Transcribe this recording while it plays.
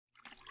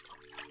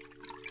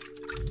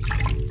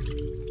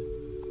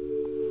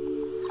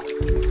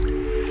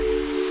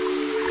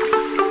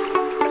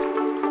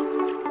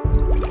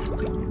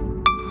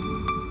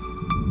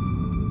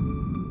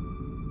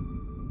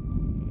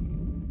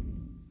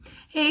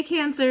Hey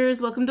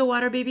Cancers, welcome to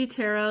WaterBaby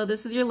Tarot.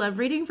 This is your love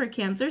reading for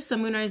Cancer,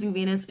 Sun, Moon, Rising,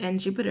 Venus, and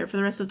Jupiter for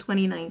the rest of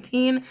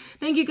 2019.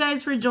 Thank you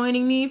guys for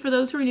joining me. For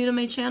those who are new to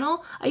my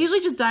channel, I usually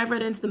just dive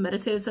right into the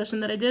meditative session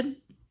that I did.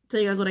 Tell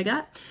you guys what I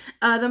got.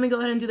 Then we go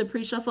ahead and do the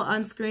pre-shuffle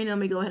on screen, and then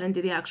we go ahead and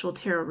do the actual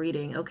tarot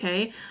reading,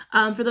 okay?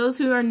 For those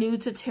who are new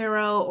to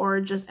tarot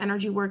or just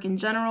energy work in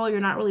general,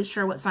 you're not really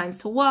sure what signs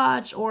to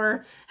watch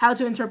or how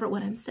to interpret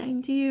what I'm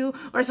saying to you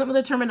or some of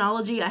the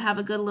terminology, I have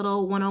a good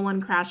little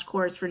 101 crash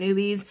course for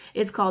newbies.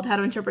 It's called How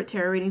to Interpret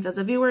Tarot Readings as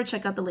a Viewer.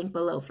 Check out the link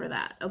below for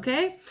that,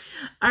 okay?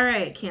 All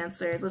right,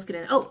 Cancers, let's get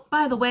in. Oh,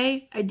 by the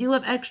way, I do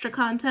have extra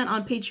content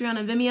on Patreon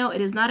and Vimeo. It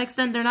is not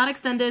they're not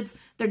extendeds,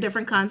 they're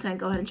different content.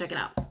 Go ahead and check it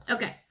out.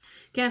 Okay.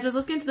 Cancers,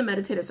 let's get into the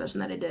meditative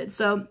session that I did.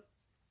 So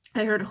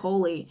I heard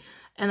holy,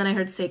 and then I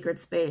heard sacred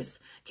space.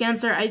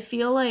 Cancer, I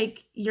feel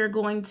like you're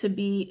going to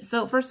be,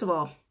 so first of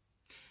all,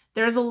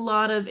 there's a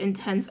lot of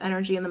intense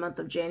energy in the month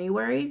of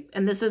January,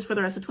 and this is for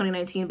the rest of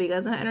 2019, but you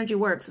guys know how energy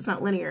works. It's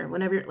not linear.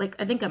 Whenever you're, like,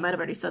 I think I might have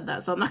already said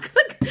that, so I'm not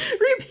going to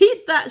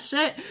repeat that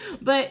shit.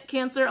 But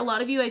Cancer, a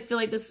lot of you, I feel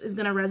like this is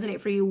going to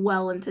resonate for you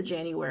well into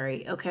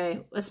January,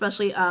 okay?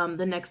 Especially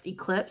the next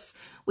eclipse.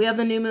 We have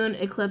the new moon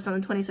eclipse on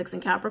the 26th in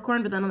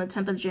Capricorn, but then on the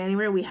 10th of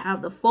January, we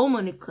have the full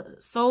moon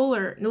eclipse,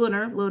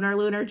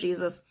 lunar,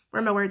 Jesus,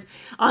 where are my words?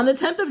 On the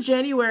 10th of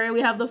January, we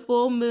have the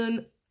full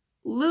moon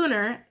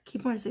lunar,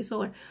 keep wanting to say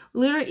solar,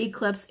 lunar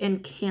eclipse in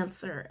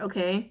Cancer,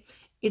 okay?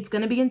 It's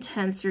going to be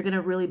intense. You're going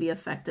to really be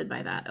affected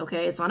by that,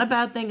 okay? It's not a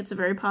bad thing. It's a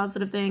very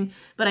positive thing,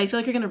 but I feel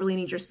like you're going to really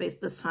need your space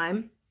at this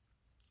time.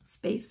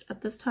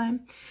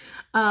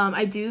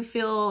 I do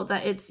feel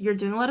that you're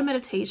doing a lot of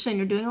meditation.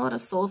 You're doing a lot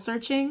of soul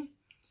searching.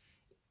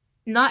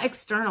 Not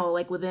external,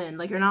 like within,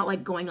 like you're not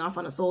like going off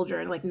on a soldier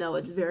and like, no,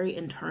 it's very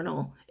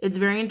internal. It's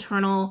very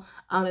internal.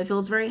 It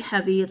feels very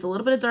heavy. It's a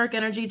little bit of dark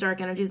energy. Dark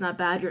energy is not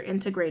bad. You're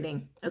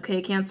integrating.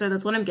 Okay, Cancer,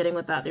 that's what I'm getting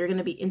with that. You're going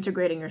to be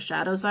integrating your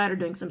shadow side or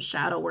doing some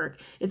shadow work.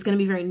 It's going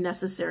to be very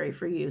necessary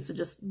for you. So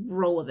just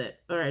roll with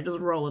it. All right, just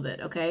roll with it.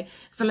 Okay.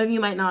 Some of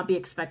you might not be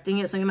expecting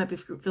it. Some of you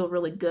might feel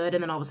really good.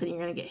 And then all of a sudden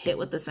you're going to get hit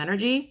with this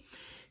energy.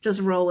 Just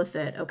roll with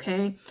it.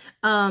 Okay.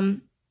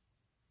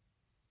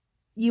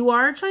 You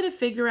are trying to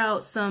figure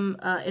out some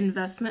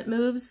investment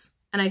moves,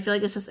 and I feel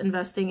like it's just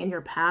investing in your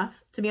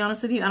path, to be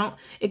honest with you.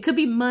 It could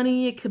be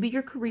money, it could be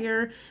your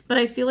career, but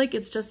I feel like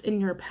it's just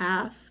in your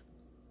path.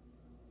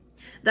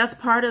 That's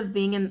part of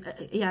being in,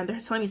 yeah,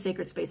 they're telling me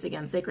sacred space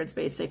again, sacred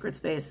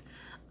space.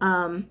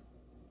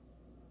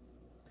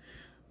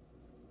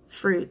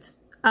 Fruit.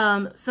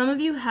 Some of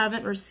you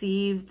haven't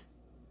received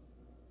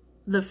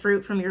the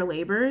fruit from your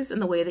labors in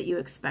the way that you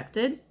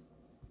expected,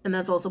 and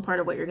that's also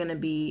part of what you're going to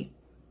be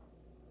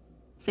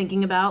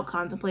thinking about,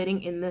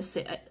 contemplating in this.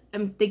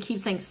 They keep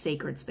saying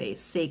sacred space,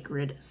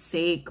 sacred.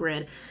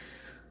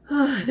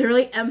 They're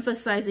really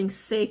emphasizing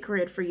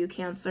sacred for you,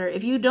 Cancer.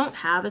 If you don't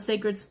have a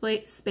sacred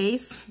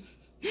space,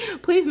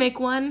 please make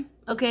one,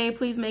 okay?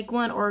 Please make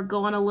one, or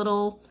go on a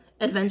little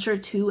adventure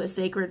to a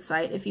sacred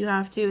site if you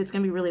have to. It's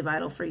going to be really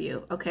vital for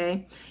you,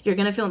 okay? You're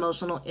going to feel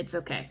emotional. It's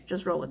okay.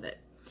 Just roll with it.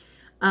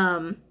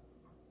 And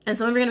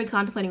some of you are going to be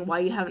contemplating why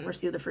you haven't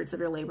received the fruits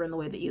of your labor in the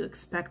way that you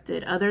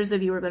expected. Others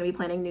of you are going to be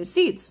planting new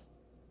seeds.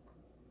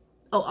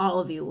 Oh, all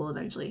of you will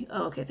eventually.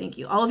 Oh, okay, thank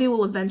you. All of you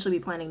will eventually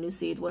be planting new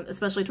seeds,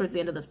 especially towards the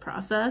end of this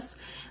process.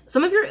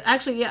 Some of you,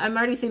 actually, yeah, I'm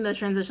already seeing the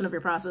transition of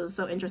your process. It's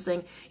so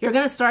interesting. You're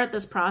going to start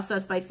this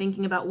process by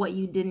thinking about what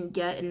you didn't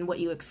get and what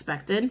you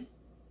expected.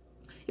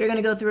 You're going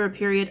to go through a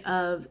period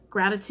of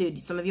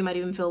gratitude. Some of you might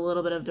even feel a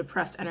little bit of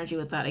depressed energy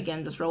with that.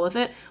 Again, just roll with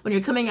it. When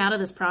you're coming out of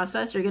this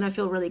process, you're going to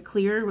feel really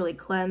clear, really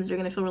cleansed. You're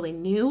going to feel really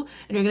new,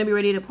 and you're going to be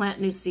ready to plant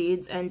new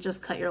seeds and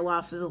just cut your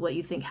losses of what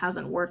you think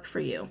hasn't worked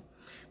for you.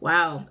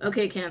 Wow.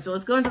 Okay, Cancer,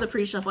 let's go into the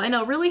pre-shuffle. I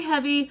know, really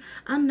heavy.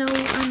 I know.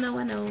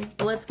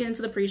 But let's get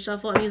into the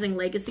pre-shuffle. I'm using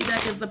Legacy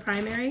deck as the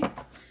primary.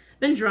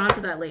 Been drawn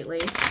to that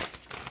lately.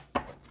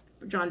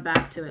 Drawn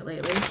back to it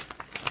lately.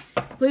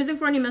 Please look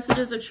for any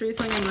messages of truth,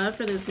 healing, and love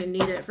for those who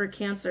need it. For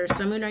Cancer,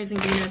 Sun, Moon, Rising,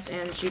 Venus,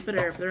 and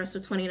Jupiter for the rest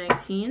of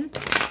 2019.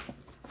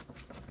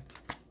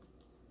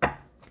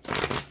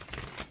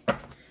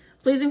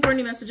 Please look for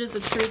any messages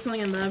of truth,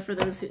 healing, and love for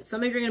those who...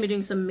 Some of you are going to be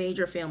doing some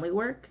major family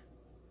work.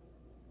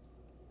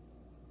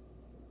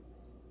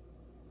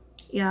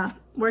 Yeah,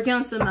 working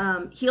on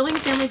some healing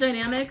family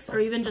dynamics, or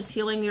even just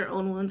healing your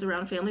own wounds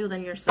around family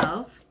within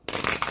yourself.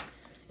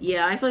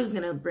 Yeah, I feel like it's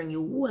going to bring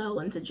you well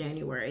into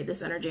January,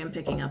 this energy I'm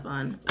picking up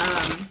on.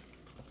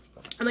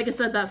 And like I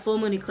said, that full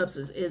moon eclipse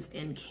is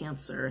in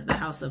Cancer, the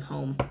house of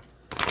home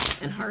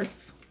and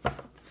hearth.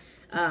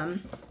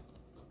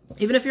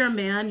 Even if you're a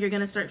man, you're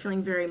going to start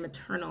feeling very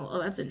maternal.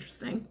 Oh, that's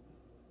interesting.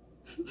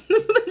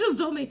 That's what they just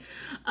told me.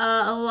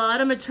 A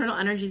lot of maternal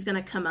energy is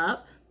going to come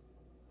up.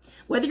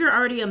 Whether you're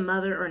already a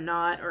mother or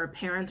not, or a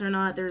parent or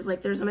not, there's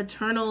a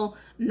maternal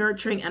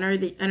nurturing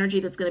energy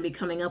that's going to be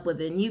coming up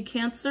within you,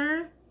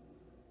 Cancer.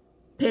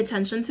 Pay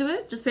attention to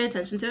it. Just pay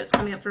attention to it. It's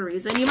coming up for a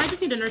reason. You might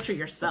just need to nurture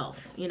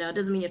yourself. You know, it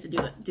doesn't mean you have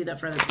to do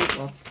that for other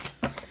people.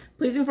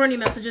 Please bring forward any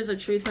messages of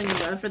truth, healing,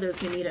 and love for those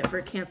who need it.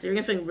 For Cancer, you're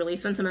going to feel really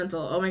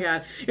sentimental. Oh my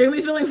God. You're going to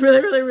be feeling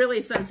really, really,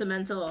 really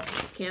sentimental,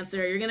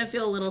 Cancer. You're going to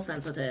feel a little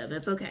sensitive.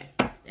 It's okay.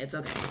 It's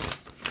okay.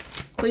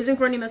 Please bring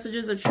forward any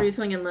messages of truth,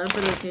 healing, and love for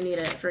those who need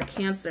it. For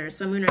Cancer,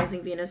 Sun, Moon,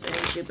 Rising, Venus, and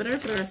Jupiter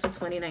for the rest of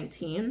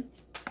 2019.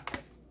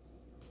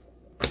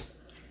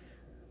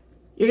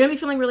 You're going to be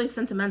feeling really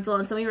sentimental,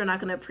 and some of you are not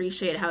going to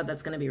appreciate how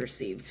that's going to be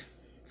received.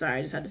 Sorry,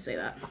 I just had to say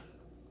that.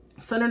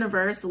 Sun in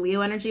reverse,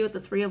 Leo energy with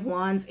the 3 of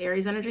Wands,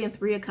 Aries energy, and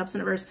 3 of Cups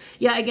in reverse.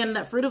 Yeah, again,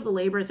 that fruit of the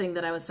labor thing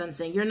that I was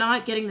sensing. You're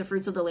not getting the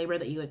fruits of the labor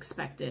that you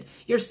expected.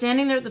 You're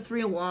standing there at the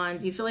 3 of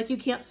Wands. You feel like you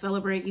can't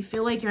celebrate. You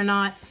feel like you're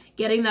not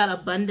getting that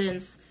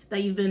abundance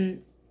that you've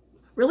been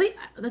really,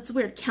 that's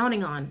weird,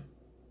 counting on.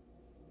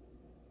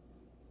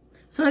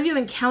 Some of you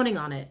have been counting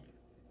on it,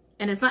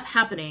 and it's not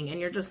happening, and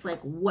you're just like,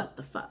 what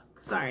the fuck?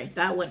 Sorry,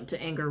 that went to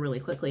anger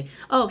really quickly.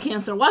 Oh,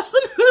 Cancer, watch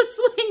the mood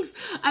swings.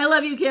 I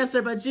love you,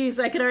 Cancer, but geez,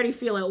 I can already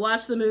feel it.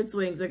 Watch the mood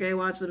swings, okay?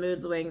 Watch the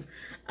mood swings.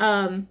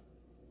 Some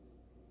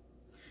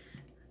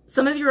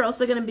of you are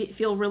also going to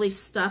feel really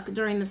stuck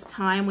during this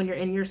time when you're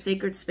in your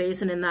sacred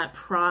space and in that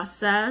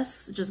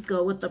process. Just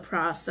go with the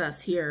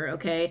process here,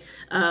 okay?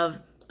 Of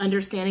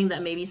understanding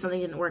that maybe something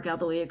didn't work out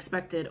the way you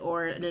expected,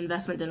 or an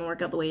investment didn't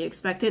work out the way you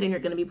expected, and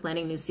you're going to be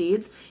planting new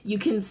seeds. You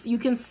can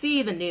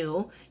see the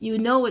new. You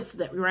know it's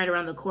right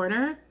around the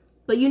corner,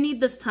 but you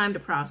need this time to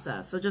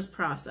process. So just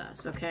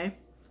process, okay?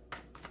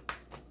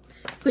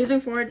 Please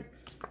bring forward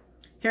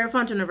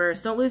Hierophant in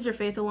reverse. Don't lose your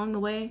faith along the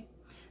way.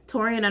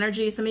 Taurian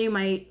energy. Some of you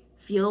might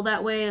feel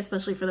that way,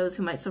 especially for those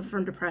who might suffer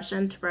from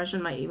depression.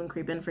 Depression might even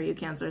creep in for you,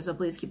 Cancer, so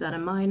please keep that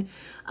in mind.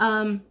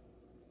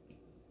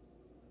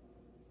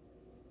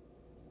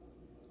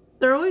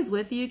 They're always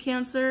with you,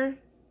 Cancer.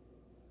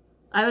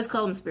 I always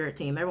call them spirit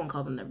team. Everyone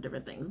calls them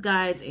different things.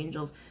 Guides,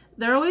 angels.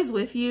 They're always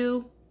with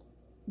you.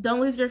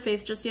 Don't lose your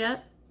faith just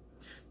yet.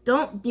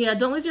 Don't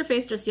lose your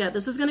faith just yet.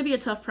 This is going to be a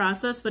tough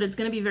process, but it's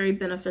going to be very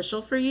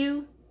beneficial for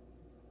you.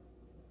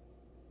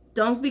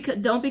 Don't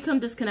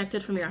become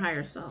disconnected from your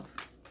higher self.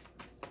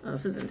 Oh,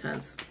 this is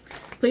intense.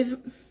 Please,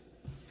 I'm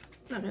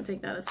not going to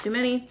take that. That's too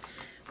many.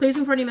 Please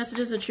bring forward any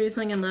messages of truth,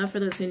 healing, and love for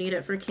those who need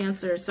it. For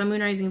Cancer, Sun,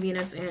 Moon, Rising,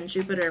 Venus, and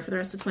Jupiter for the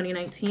rest of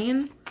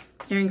 2019.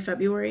 Hearing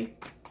February.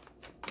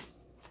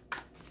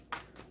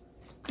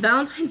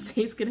 Valentine's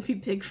Day is going to be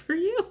big for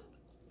you.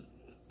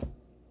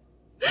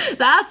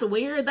 That's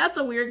weird. That's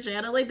a weird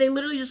channel. Like, they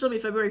literally just showed me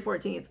February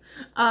 14th.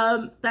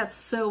 That's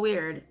so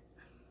weird.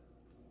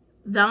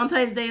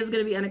 Valentine's Day is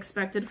going to be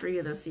unexpected for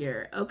you this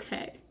year.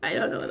 Okay. I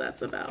don't know what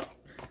that's about.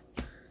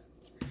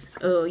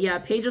 Oh, yeah,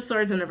 Page of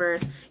Swords in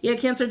reverse. Yeah,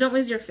 Cancer, don't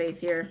lose your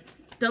faith here.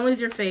 Don't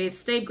lose your faith.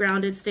 Stay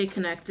grounded, stay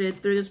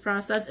connected through this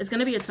process. It's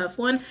going to be a tough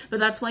one, but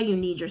that's why you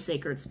need your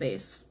sacred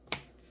space.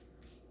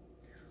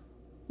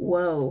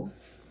 Whoa.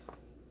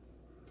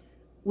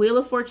 Wheel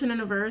of Fortune in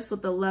reverse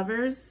with the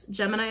Lovers,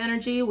 Gemini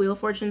energy. Wheel of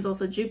Fortune is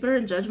also Jupiter,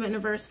 and Judgment in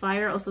reverse,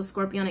 Fire, also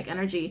Scorpionic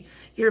energy.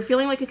 You're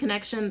feeling like a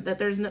connection that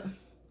there's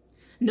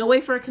no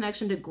way for a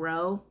connection to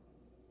grow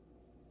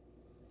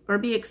or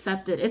be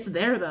accepted. It's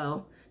there,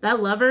 though. That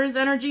Lovers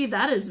energy,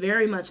 that is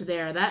very much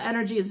there. That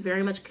energy is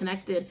very much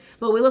connected.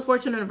 But Wheel of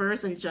Fortune in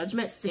reverse and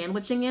Judgment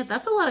sandwiching it,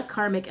 that's a lot of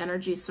karmic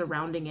energy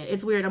surrounding it.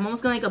 It's weird. I'm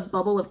almost going like a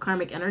bubble of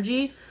karmic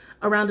energy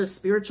around a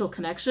spiritual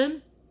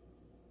connection.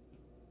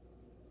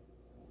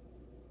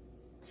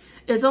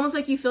 It's almost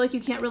like you feel like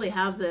you can't really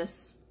have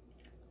this,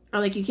 or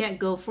like you can't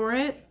go for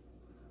it.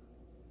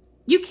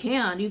 You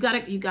can. You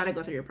gotta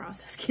go through your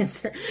process,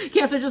 Cancer.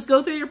 Cancer, just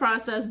go through your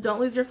process. Don't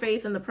lose your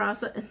faith in the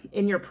process,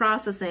 in your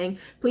processing.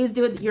 Please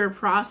do it. You're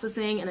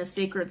processing in a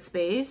sacred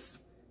space.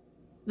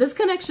 This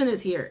connection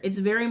is here. It's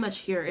very much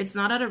here. It's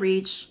not out of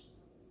reach.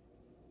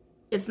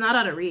 It's not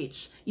out of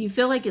reach. You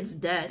feel like it's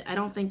dead. I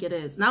don't think it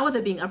is. Not with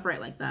it being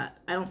upright like that.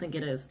 I don't think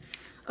it is.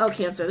 Oh,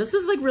 Cancer, this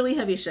is like really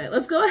heavy shit.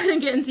 Let's go ahead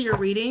and get into your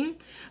reading.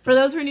 For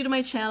those who are new to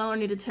my channel or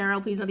new to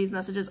tarot, please know these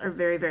messages are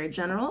very, very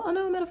general. Oh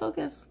no, I'm out of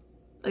focus.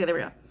 Okay, there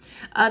we go.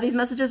 These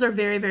messages are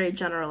very, very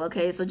general,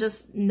 okay? So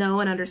just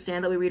know and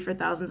understand that we read for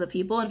thousands of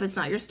people. And if it's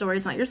not your story,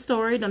 it's not your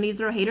story. Don't need to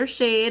throw hate or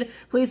shade.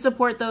 Please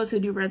support those who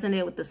do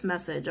resonate with this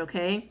message,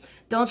 okay?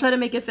 Don't try to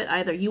make it fit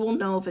either. You will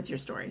know if it's your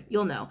story.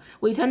 You'll know.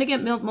 We tend to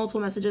get multiple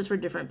messages for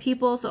different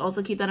people, so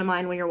also keep that in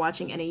mind when you're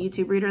watching any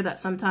YouTube reader, that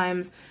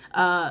sometimes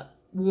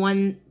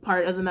one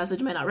part of the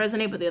message might not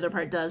resonate, but the other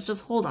part does.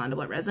 Just hold on to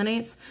what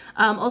resonates.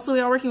 Also, we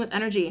are working with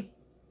energy.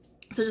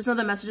 So just know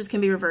that messages can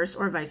be reversed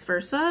or vice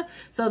versa.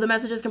 So the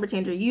messages can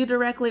pertain to you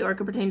directly, or it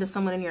can pertain to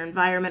someone in your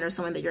environment or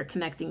someone that you're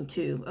connecting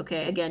to.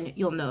 Okay, again,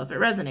 you'll know if it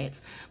resonates.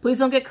 Please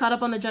don't get caught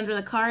up on the gender of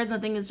the cards.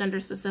 Nothing is gender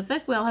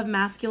specific. We all have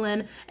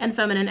masculine and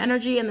feminine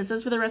energy, and this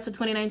is for the rest of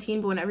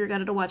 2019, but whenever you're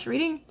guided to watch a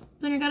reading,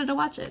 then you're guided to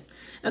watch it.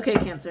 Okay,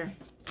 Cancer,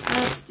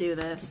 let's do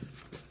this.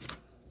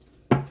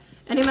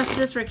 Any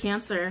messages for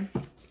Cancer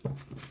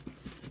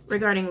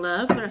regarding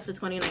love for the rest of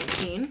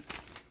 2019?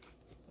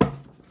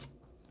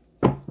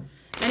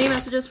 Any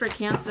messages for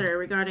Cancer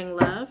regarding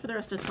love for the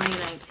rest of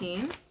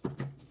 2019?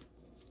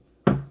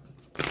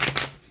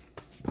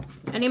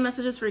 Any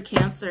messages for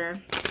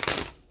Cancer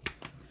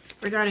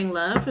regarding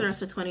love for the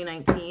rest of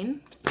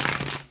 2019.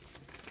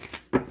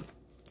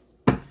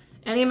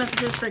 Any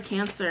messages for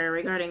Cancer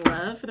regarding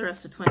love for the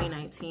rest of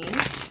 2019.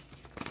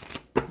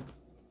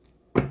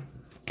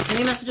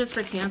 Any messages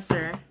for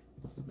Cancer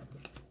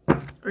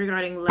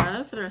regarding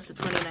love for the rest of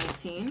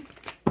 2019.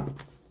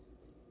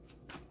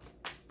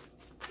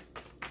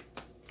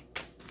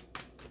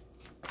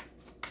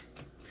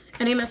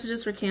 Any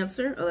messages for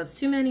Cancer? Oh, that's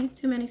too many,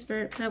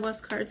 Spirit. Can I have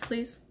less cards,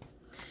 please?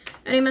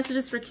 Any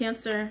messages for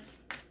Cancer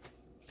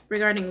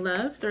regarding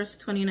love for the rest of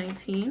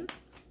 2019?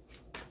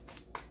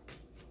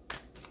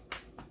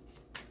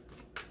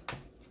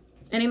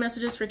 Any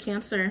messages for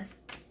Cancer?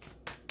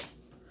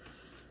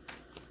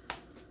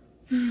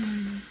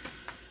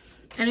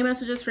 Any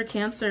messages for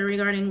Cancer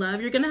regarding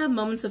love? You're going to have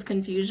moments of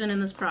confusion in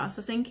this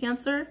processing,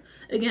 Cancer.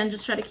 Again,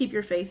 just try to keep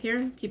your faith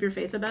here. Keep your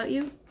faith about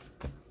you.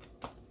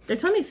 They're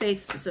telling me faith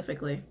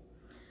specifically.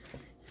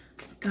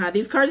 God,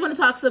 these cards want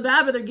to talk so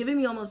bad, but they're giving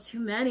me almost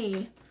too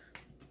many.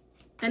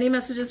 Any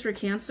messages for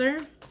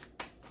Cancer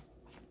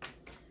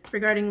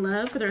regarding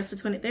love for the rest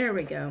of 20? There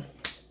we go.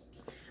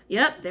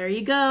 Yep, there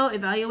you go.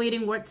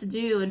 Evaluating what to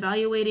do,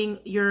 evaluating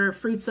your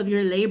fruits of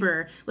your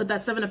labor. With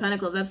that Seven of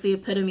Pentacles, that's the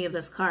epitome of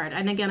this card.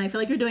 And again, I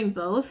feel like you're doing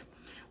both,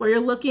 where you're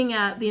looking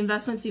at the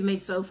investments you've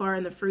made so far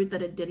and the fruit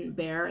that it didn't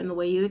bear in the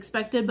way you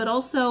expected, but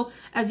also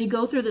as you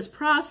go through this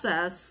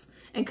process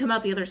and come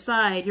out the other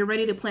side, you're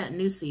ready to plant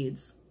new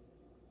seeds.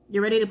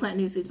 You're ready to plant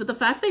new seeds. But the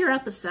fact that you're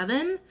at the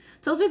 7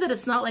 tells me that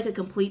it's not like a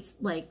complete,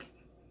 like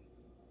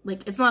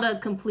it's not a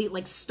complete,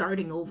 like,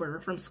 starting over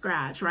from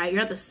scratch, right?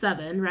 You're at the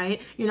 7, right?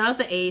 You're not at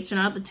the Ace, you're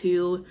not at the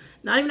 2,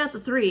 not even at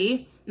the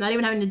 3, not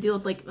even having to deal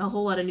with, like, a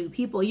whole lot of new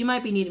people. You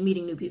might be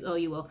meeting new people. Oh,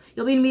 you will.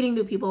 You'll be meeting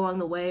new people along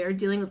the way, or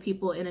dealing with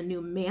people in a new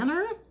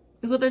manner,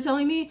 is what they're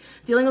telling me.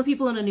 Dealing with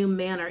people in a new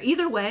manner.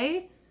 Either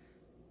way,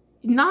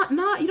 you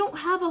don't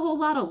have a whole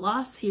lot of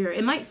loss here.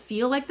 It might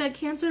feel like that,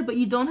 Cancer, but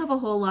you don't have a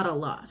whole lot of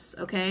loss,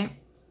 okay?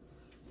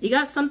 You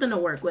got something to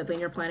work with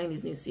when you're planting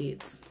these new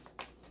seeds.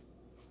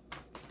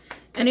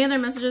 Any other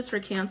messages for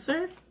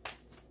Cancer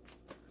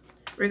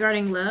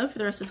regarding love for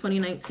the rest of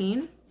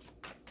 2019?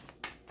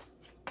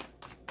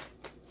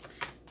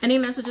 Any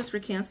messages for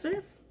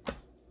Cancer?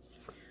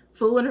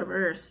 Fool in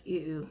reverse.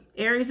 Ew.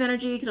 Aries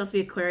energy could also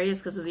be Aquarius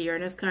because it's a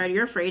Uranus card.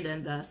 You're afraid to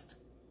invest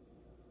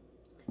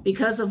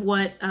because of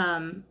what,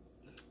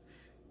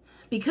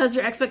 because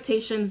your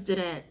expectations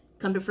didn't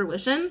come to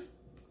fruition.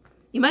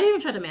 You might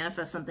even try to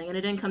manifest something and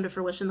it didn't come to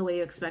fruition the way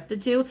you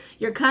expected to.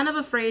 You're kind of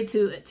afraid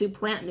to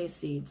plant new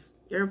seeds.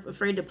 You're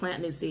afraid to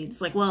plant new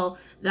seeds. Like, well,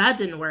 that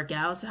didn't work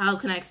out, so how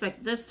can I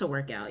expect this to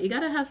work out? You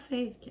gotta have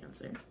faith,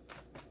 Cancer.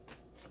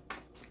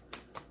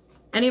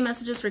 Any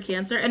messages for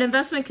Cancer? An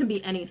investment can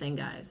be anything,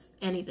 guys.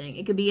 Anything.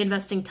 It could be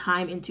investing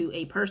time into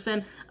a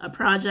person, a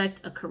project,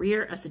 a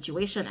career, a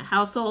situation, a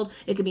household.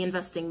 It could be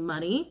investing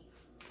money,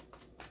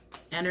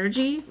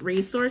 energy,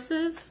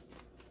 resources.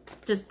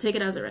 Just take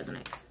it as it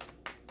resonates.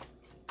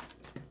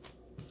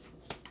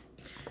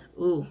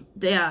 Ooh,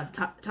 yeah,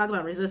 talk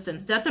about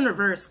resistance. Death in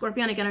reverse,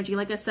 Scorpionic energy.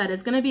 Like I said,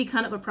 it's going to be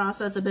kind of a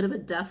process, a bit of a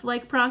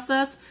death-like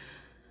process.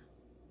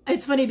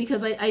 It's funny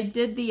because I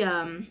did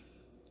the,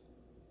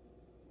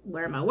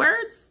 where are my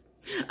words?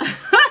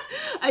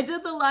 I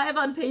did the live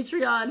on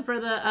Patreon for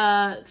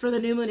the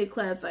new moon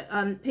eclipse.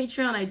 On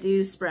Patreon, I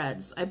do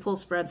spreads. I pull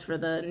spreads for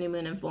the new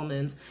moon and full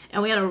moons.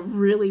 And we had a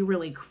really,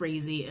 really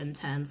crazy,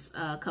 intense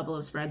couple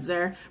of spreads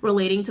there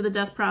relating to the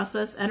death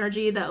process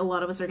energy that a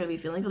lot of us are going to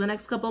be feeling for the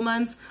next couple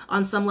months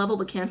on some level.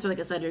 But Cancer, like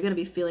I said, you're going to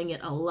be feeling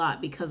it a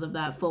lot because of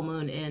that full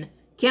moon in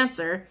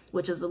Cancer,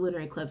 which is the lunar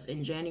eclipse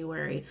in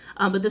January.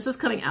 But this is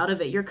coming out of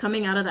it. You're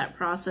coming out of that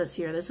process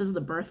here. This is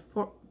the birth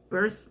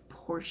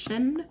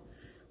portion.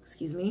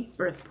 Excuse me,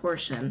 birth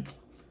portion.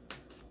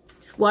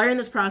 While you're in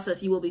this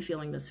process, you will be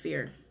feeling this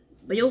fear,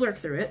 but you'll work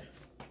through it,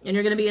 and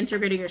you're going to be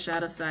integrating your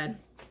shadow side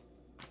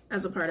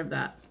as a part of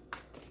that.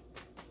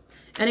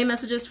 Any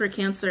messages for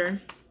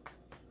Cancer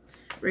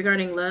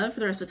regarding love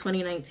for the rest of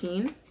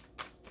 2019?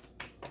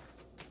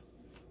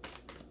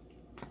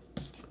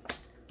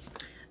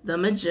 The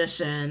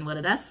Magician. What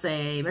did I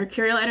say?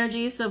 Mercurial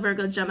energy. So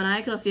Virgo,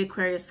 Gemini. Could also be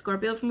Aquarius,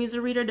 Scorpio from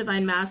user reader.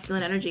 Divine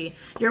masculine energy.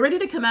 You're ready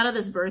to come out of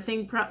this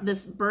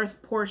this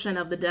birth portion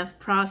of the death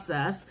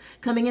process,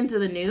 coming into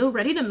the new,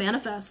 ready to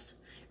manifest,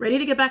 ready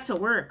to get back to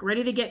work,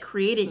 ready to get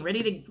creating,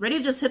 ready to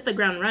just hit the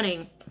ground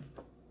running.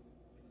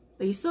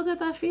 But you still got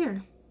that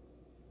fear.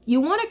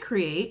 You want to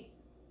create.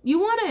 You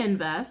want to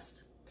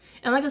invest.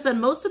 And like I said,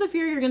 most of the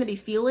fear you're going to be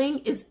feeling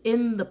is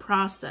in the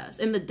process,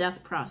 in the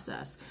death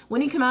process.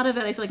 When you come out of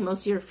it, I feel like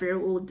most of your fear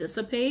will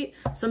dissipate.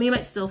 Some of you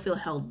might still feel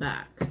held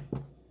back.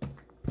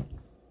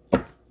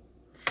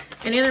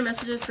 Any other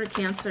messages for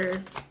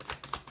Cancer?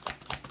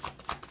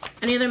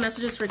 Any other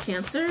messages for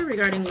Cancer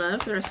regarding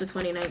love for the rest of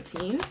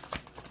 2019?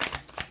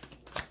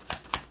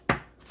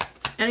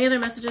 Any other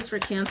messages for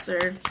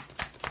Cancer?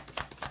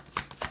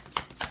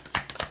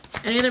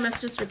 Any other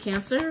messages for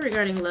Cancer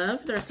regarding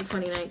love for the rest of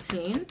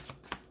 2019?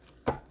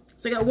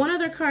 So I got one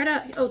other card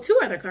out. Oh, two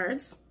other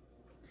cards.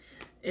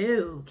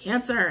 Ew,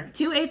 Cancer.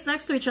 2 8s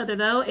next to each other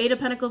though. 8 of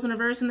Pentacles in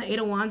reverse and the 8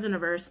 of Wands in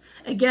reverse.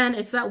 Again,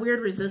 it's that weird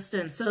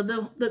resistance.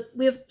 So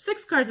we have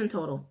 6 cards in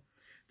total.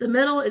 The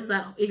middle is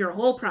that your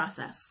whole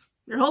process.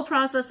 Your whole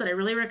process that I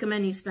really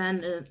recommend you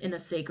spend in a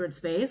sacred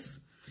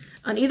space.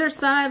 On either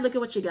side, look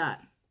at what you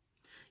got.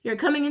 You're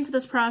coming into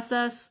this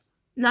process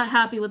not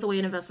happy with the way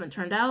an investment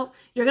turned out.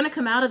 You're going to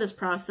come out of this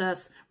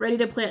process ready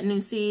to plant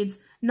new seeds,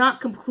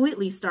 not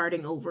completely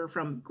starting over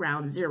from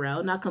ground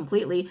zero, not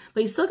completely,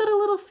 but you still got a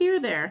little fear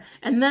there.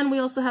 And then we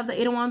also have the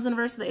 8 of Wands in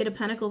reverse, the 8 of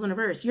Pentacles in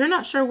reverse. You're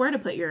not sure where to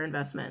put your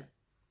investment.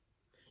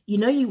 You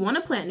know you want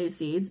to plant new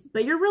seeds,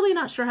 but you're really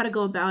not sure how to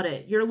go about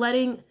it. You're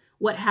letting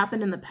what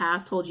happened in the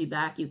past hold you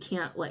back. You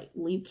can't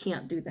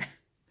do that.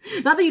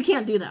 Not that you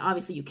can't do that.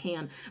 Obviously you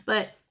can,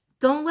 but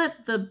don't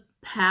let the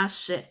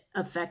past shit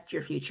affect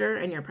your future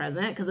and your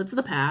present, because it's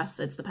the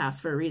past. It's the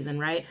past for a reason,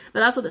 right?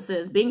 But that's what this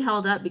is, being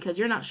held up because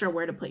you're not sure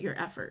where to put your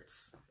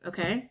efforts,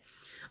 okay?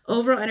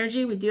 Overall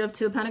energy, we do have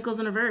 2 of Pentacles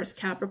in reverse,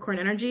 Capricorn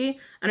energy.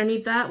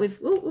 Underneath that, we've,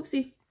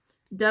 oopsie,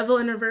 Devil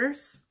in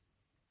reverse,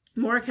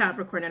 more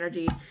Capricorn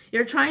energy.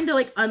 You're trying to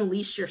like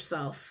unleash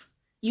yourself.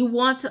 You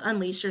want to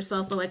unleash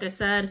yourself, but like I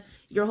said,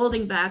 you're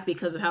holding back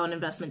because of how an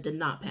investment did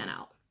not pan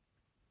out.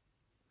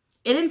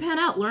 It didn't pan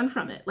out, learn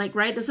from it. Like,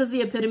 right? This is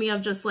the epitome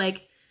of just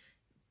like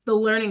the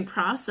learning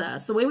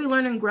process. The way we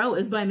learn and grow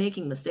is by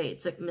making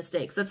mistakes.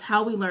 That's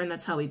how we learn.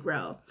 That's how we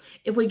grow.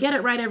 If we get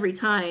it right every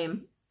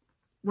time,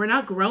 we're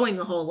not growing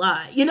a whole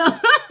lot, you know?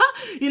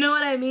 You know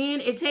what I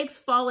mean? It takes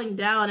falling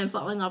down and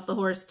falling off the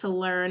horse to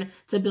learn,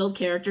 to build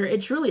character.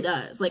 It truly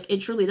does. Like,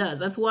 it truly does.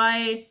 That's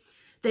why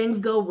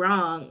things go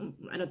wrong.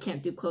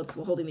 Can't do quotes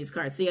while holding these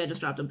cards. See, I just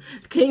dropped them.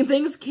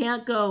 Things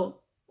go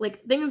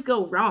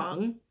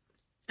wrong.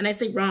 And I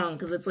say wrong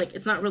because it's like,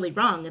 it's not really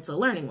wrong. It's a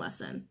learning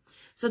lesson.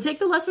 So take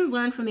the lessons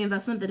learned from the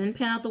investment that didn't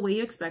pan out the way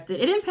you expected.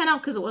 It didn't pan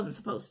out because it wasn't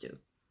supposed to.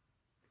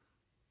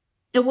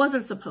 It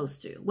wasn't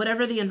supposed to,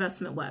 whatever the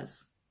investment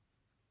was.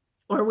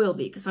 Or will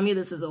be, because some of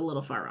this is a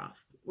little far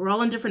off. We're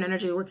all in different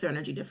energy. We work through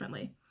energy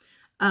differently.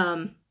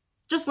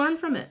 Just learn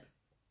from it.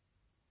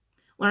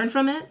 Learn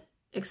from it,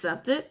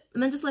 accept it,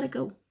 and then just let it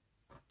go.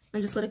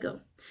 And just let it go.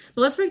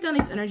 But let's break down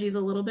these energies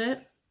a little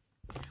bit.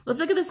 Let's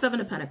look at the 7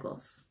 of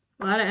Pentacles.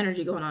 A lot of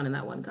energy going on in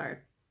that one card.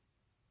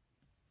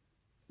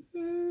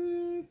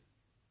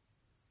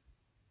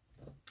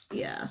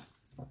 Yeah.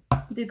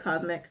 Do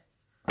cosmic.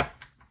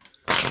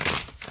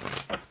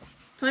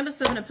 Time of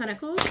 7 of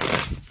Pentacles.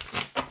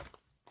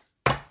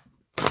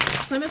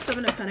 Time of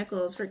 7 of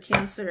Pentacles for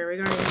Cancer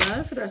regarding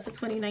love for the rest of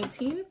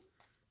 2019.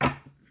 Time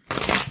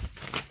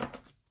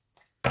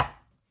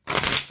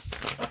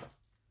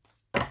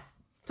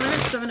of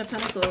 7 of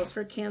Pentacles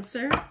for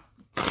Cancer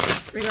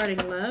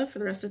regarding love for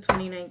the rest of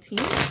 2019.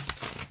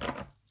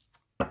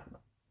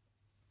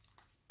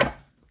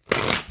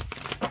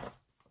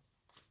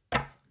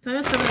 Time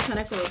of 7 of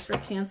Pentacles for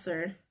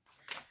Cancer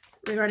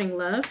regarding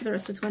love for the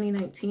rest of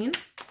 2019.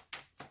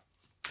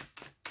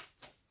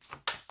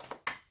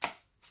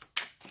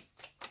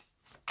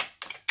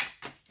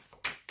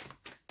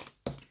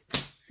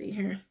 See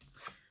here.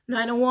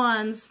 9 of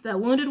Wands, that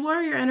wounded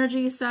warrior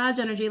energy, Sag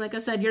energy. Like I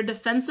said, you're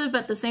defensive,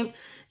 but at the same,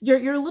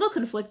 you're a little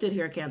conflicted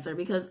here, Cancer,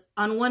 because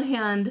on one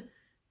hand,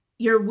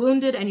 you're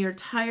wounded and you're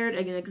tired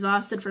and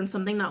exhausted from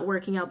something not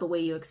working out the way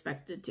you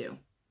expected to.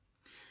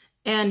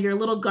 And you're a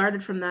little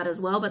guarded from that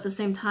as well. But at the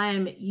same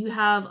time, you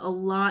have a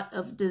lot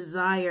of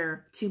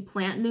desire to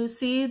plant new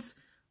seeds,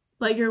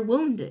 but you're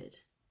wounded.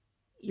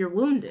 You're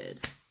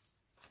wounded.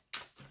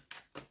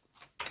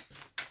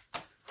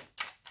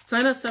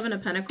 Time of 7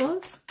 of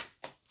Pentacles.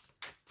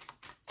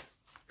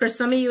 For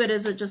some of you, it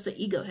is just an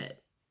ego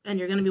hit. And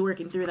you're going to be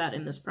working through that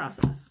in this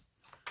process.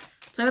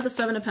 Time of the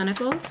 7 of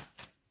Pentacles.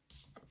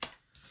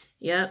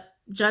 Yep.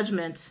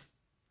 Judgment.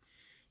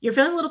 You're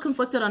feeling a little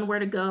conflicted on where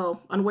to go,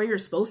 on where you're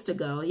supposed to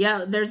go.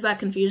 Yeah, there's that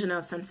confusion I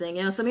was sensing.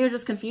 Yeah, some of you are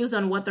just confused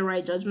on what the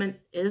right judgment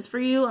is for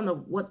you, on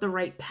what the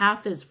right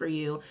path is for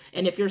you.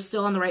 And if you're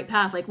still on the right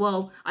path, like,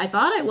 well, I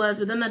thought I was,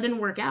 but then that didn't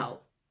work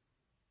out.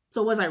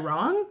 So was I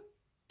wrong?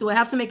 Do I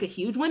have to make a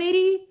huge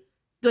 180?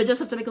 Do I just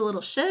have to make a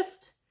little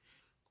shift?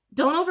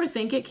 Don't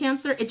overthink it,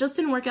 Cancer. It just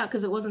didn't work out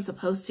because it wasn't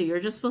supposed to.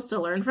 You're just supposed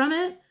to learn from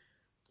it.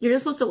 You're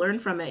just supposed to learn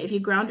from it. If you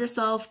ground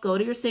yourself, go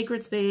to your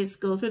sacred space,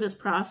 go through this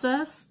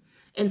process,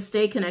 and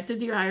stay connected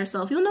to your higher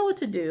self, you'll know what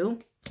to do.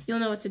 You'll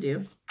know what to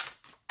do.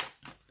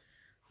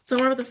 So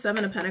more with the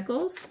 7 of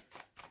Pentacles.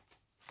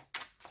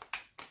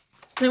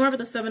 So more with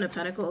the 7 of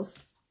Pentacles.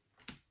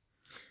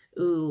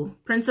 Ooh,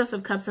 Princess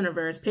of Cups in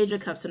reverse, Page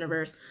of Cups in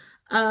reverse.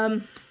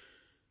 I'm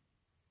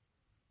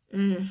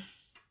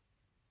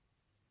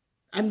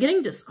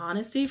getting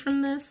dishonesty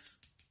from this.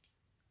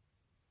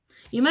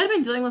 You might have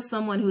been dealing with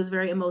someone who is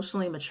very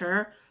emotionally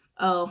mature.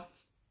 Oh,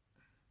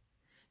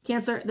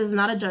 Cancer, this is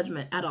not a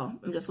judgment at all.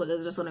 This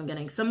is just what I'm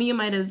getting. Some of you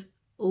might have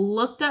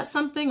looked at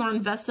something or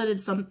invested in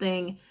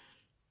something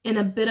in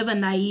a bit of a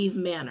naive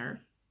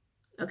manner.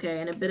 Okay,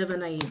 in a bit of a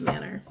naive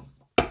manner.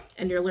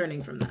 And you're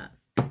learning from that.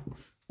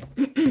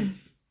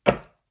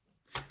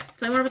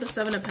 So I'm over the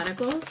 7 of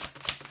Pentacles.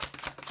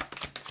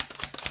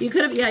 You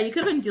could have, yeah, you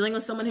could have been dealing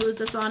with someone who was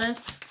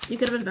dishonest. You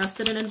could have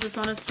invested in a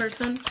dishonest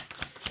person.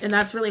 And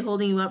that's really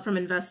holding you up from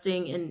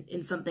investing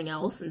in something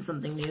else, in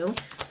something new.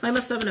 Talking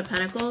about Seven of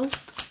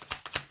Pentacles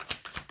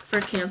for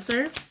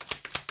Cancer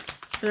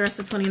for the rest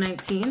of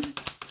 2019.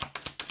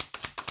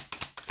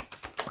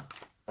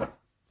 Let's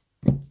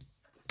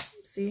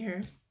see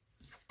here.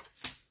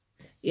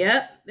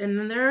 Yep, and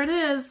then there it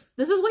is.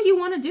 This is what you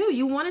want to do.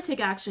 You want to take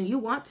action. You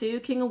want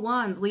to. King of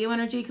Wands, Leo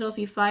energy, could also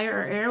be fire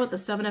or air with the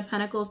Seven of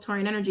Pentacles,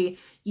 Taurian energy.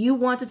 You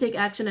want to take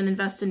action and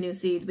invest in new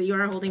seeds, but you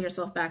are holding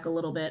yourself back a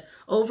little bit.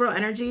 Overall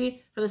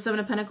energy for the Seven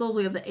of Pentacles,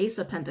 we have the Ace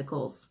of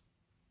Pentacles.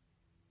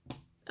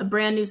 A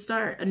brand new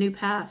start, a new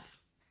path.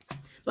 But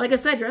like I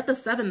said, you're at the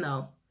 7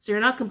 though, so you're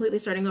not completely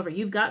starting over.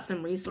 You've got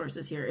some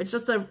resources here. It's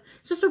just a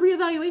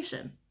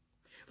reevaluation.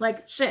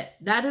 Like, shit,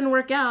 that didn't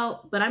work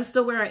out, but I'm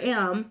still where I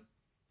am.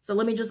 So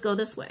let me just go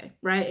this way,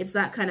 right? It's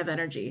that kind of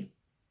energy.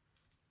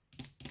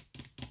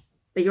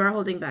 But you are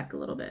holding back a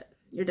little bit.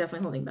 You're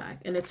definitely holding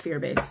back. And it's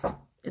fear-based.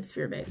 It's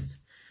fear-based.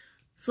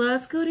 So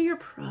let's go to your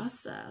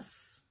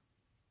process.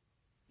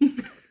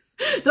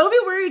 Don't be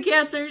worried,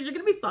 Cancer. You're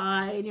gonna be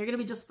fine. You're gonna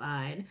be just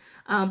fine.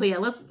 But yeah,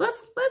 let's look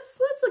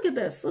at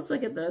this. Let's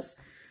look at this.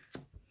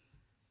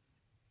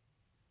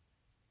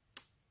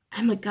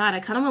 I'm like, God, I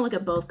kind of want to look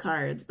at both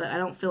cards, but I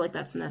don't feel like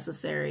that's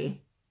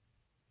necessary.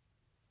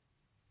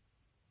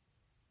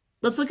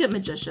 Let's look at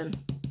Magician.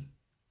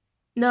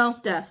 No,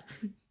 Death.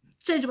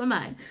 Changed my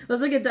mind.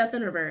 Let's look at Death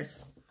in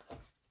reverse.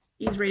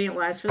 Use Radiant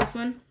Wise for this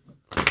one.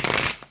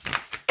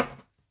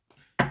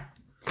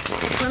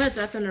 Let's look at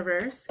Death in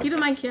reverse. Keep in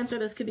mind, Cancer,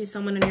 this could be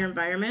someone in your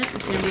environment. It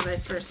can be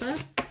vice versa.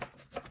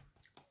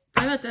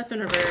 Talking about Death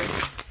in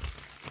reverse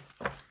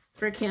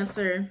for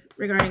Cancer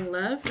regarding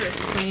love versus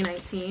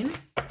 2019.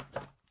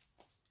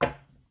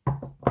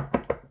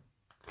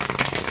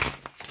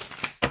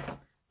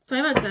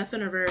 Talking about Death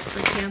in reverse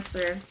for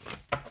Cancer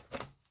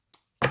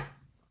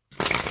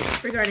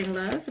regarding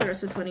love for the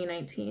rest of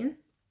 2019.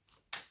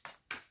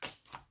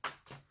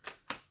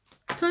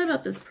 Talking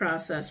about this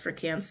process for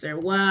Cancer.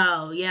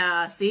 Wow,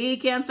 yeah, see,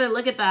 Cancer,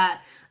 look at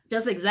that.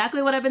 Just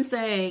exactly what I've been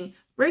saying.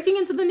 Breaking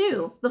into the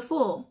new, the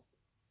full,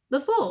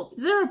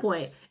 0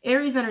 point.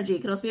 Aries energy,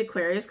 could also be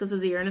Aquarius because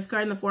there's a Uranus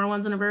card in the 4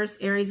 wands in reverse.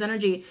 Aries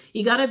energy,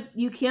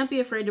 you can't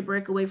be afraid to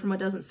break away from what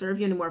doesn't serve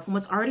you anymore, from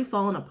what's already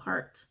fallen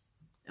apart.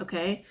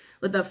 Okay,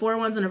 with the 4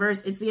 wands in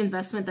reverse, it's the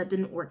investment that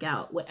didn't work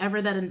out.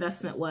 Whatever that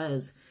investment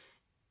was,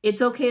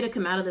 it's okay to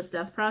come out of this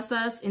death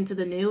process into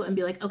the new and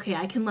be like, okay,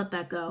 I can let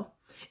that go.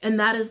 And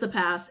that is the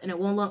past, and it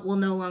will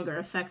no longer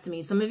affect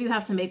me. Some of you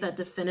have to make that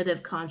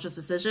definitive conscious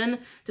decision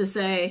to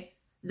say,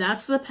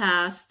 that's the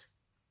past.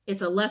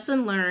 It's a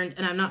lesson learned,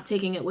 and I'm not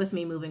taking it with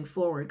me moving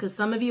forward. Because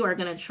some of you are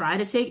going to try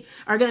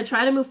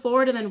to move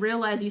forward and then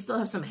realize you still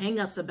have some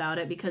hangups about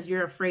it because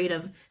you're afraid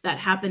of that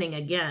happening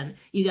again.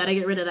 You got to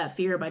get rid of that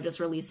fear by just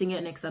releasing it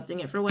and accepting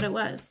it for what it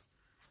was.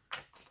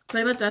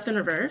 Talking about Death in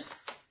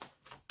reverse.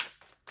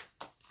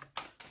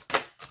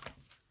 Let's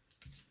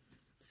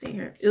see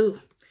here.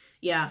 Ooh,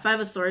 yeah, 5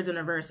 of Swords in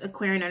reverse.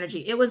 Aquarian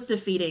energy. It was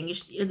defeating.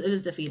 It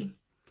was defeating.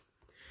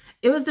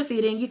 It was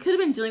defeating. You could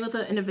have been dealing with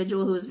an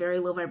individual who was very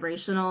low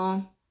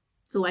vibrational,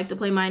 who like to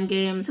play mind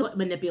games, who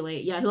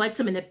manipulate. Yeah, who like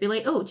to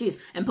manipulate. Oh, geez.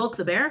 And poke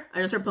the bear?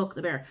 I just heard poke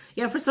the bear.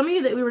 Yeah, for some of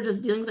you that we were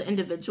just dealing with an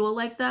individual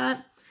like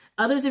that.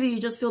 Others of you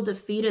just feel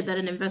defeated that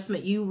an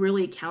investment you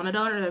really counted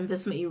on or an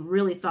investment you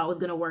really thought was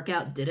going to work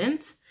out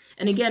didn't.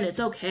 And again, it's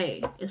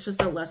okay. It's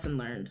just a lesson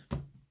learned.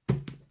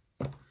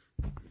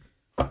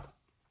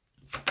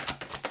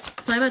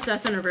 Talking about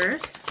Death in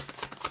reverse.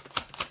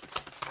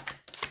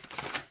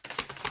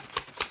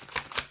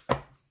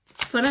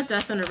 Talking about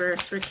Death in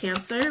reverse for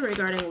Cancer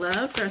regarding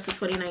love for the rest of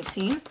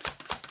 2019.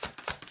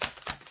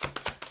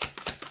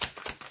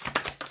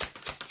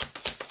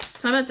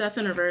 Talking about Death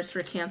in reverse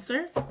for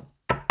Cancer.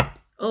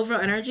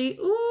 Overall energy.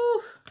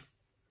 Ooh.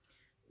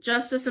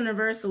 Justice in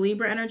reverse,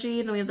 Libra energy.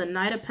 And then we have the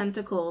Knight of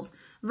Pentacles.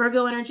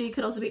 Virgo energy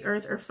could also be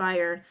earth or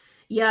fire.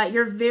 Yeah,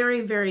 you're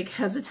very, very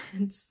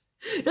hesitant.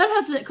 Not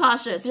hesitant,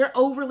 cautious. You're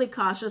overly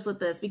cautious with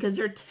this because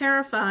you're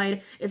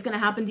terrified it's going to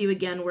happen to you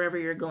again wherever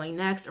you're going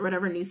next or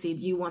whatever new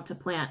seeds you want to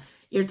plant.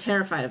 You're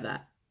terrified of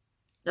that.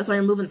 That's why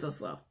you're moving so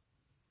slow.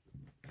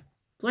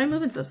 That's why you're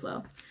moving so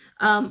slow.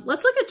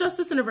 Let's look at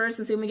Justice in reverse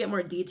and see when we get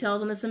more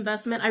details on this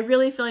investment. I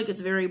really feel like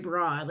it's very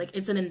broad. Like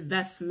it's an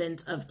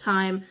investment of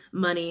time,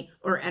 money,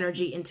 or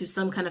energy into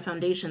some kind of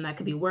foundation. That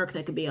could be work,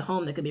 that could be a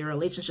home, that could be a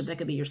relationship, that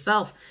could be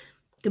yourself.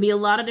 It could be a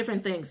lot of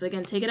different things. So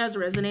again, take it as it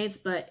resonates,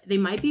 but they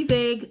might be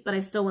vague, but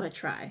I still want to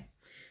try.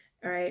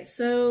 All right,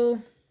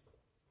 so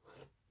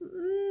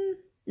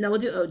no, we'll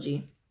do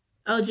OG.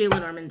 OG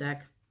Lenormand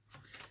deck.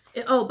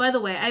 Oh, by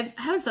the way, I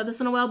haven't said this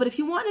in a while, but if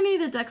you want any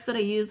of the decks that I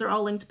use, they're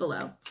all linked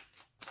below.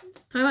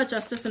 Talking about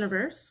Justice in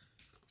reverse.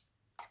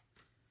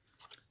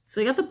 So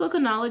we got the Book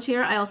of Knowledge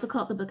here. I also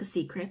call it the Book of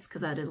Secrets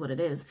because that is what it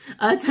is.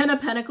 10 of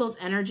Pentacles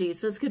energy.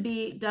 So this could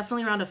be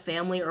definitely around a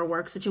family or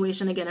work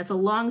situation. Again, it's a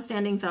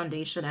long-standing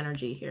foundation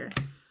energy here.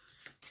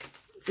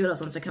 Let's see what else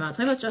wants to come out.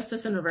 Talking about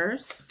Justice in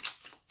reverse.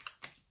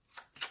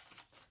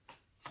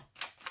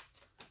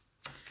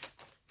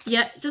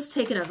 Yeah, just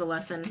take it as a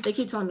lesson. They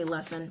keep telling me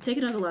lesson. Take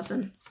it as a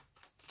lesson.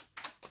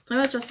 Talk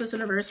about justice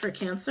in reverse for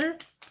Cancer.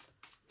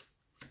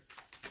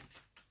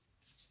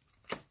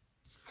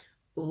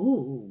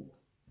 Ooh.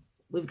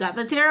 We've got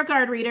the tarot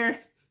card reader.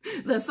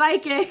 The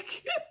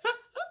psychic.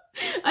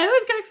 I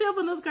always cracks me up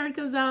when this card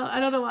comes out. I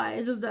don't know why.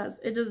 It just does.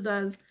 It just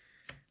does.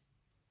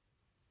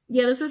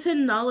 Yeah, this is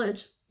hidden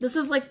knowledge. This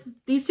is like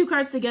these two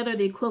cards together,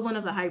 the equivalent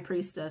of the High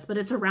Priestess, but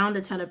it's around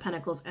a 10 of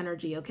Pentacles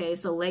energy, okay?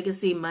 So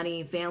legacy,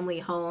 money, family,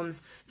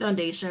 homes,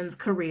 foundations,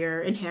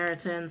 career,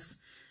 inheritance,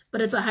 but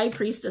it's a High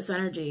Priestess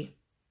energy.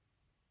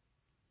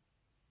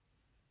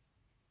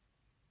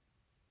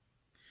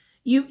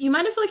 You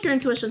might have felt like your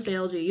intuition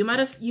failed you. You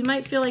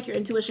might feel like your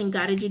intuition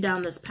guided you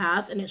down this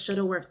path and it should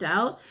have worked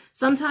out.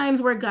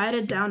 Sometimes we're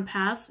guided down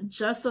paths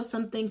just so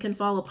something can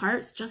fall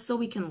apart, just so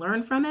we can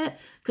learn from it,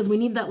 because we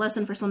need that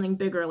lesson for something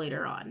bigger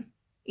later on.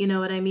 You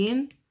know what I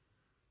mean?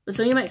 But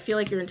so you might feel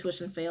like your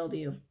intuition failed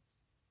you.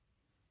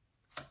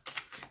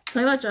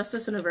 Tell me about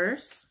justice in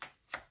reverse.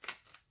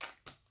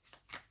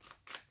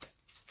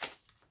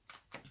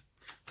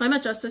 Tell me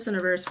about justice in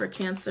reverse for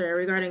Cancer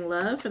regarding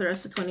love for the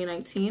rest of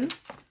 2019.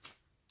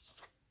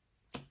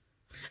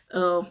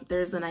 Oh,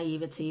 there's the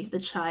naivety, the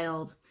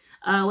child.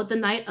 With the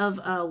Knight of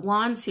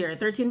Wands here,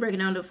 13 breaking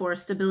down to 4,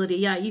 stability.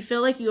 Yeah, you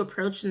feel like you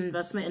approached an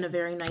investment in a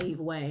very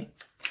naive way.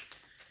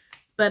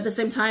 But at the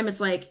same time, it's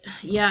like,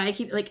 yeah,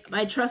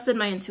 I trusted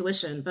my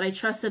intuition, but I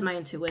trusted my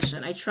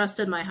intuition. I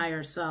trusted my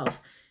higher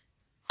self.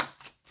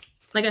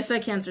 Like I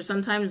said, Cancer,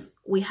 sometimes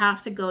we have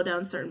to go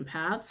down certain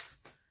paths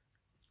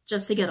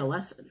just to get a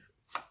lesson.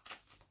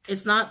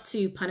 It's not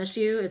to punish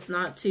you. It's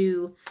not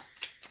to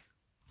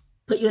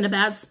put you in a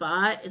bad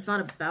spot. It's not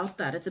about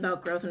that. It's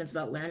about growth and it's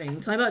about learning.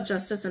 Tell me about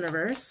justice in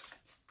reverse.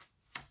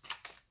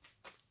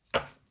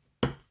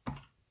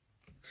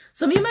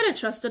 Some of you might have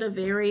trusted a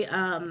very,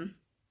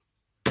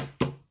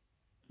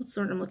 what's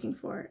the word I'm looking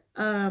for?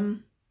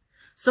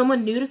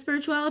 Someone new to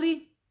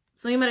spirituality.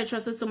 Some of you might have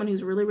trusted someone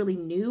who's really, really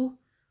new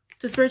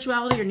to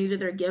spirituality or new to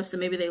their gifts, and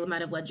maybe they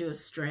might have led you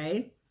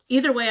astray.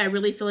 Either way, I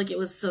really feel like it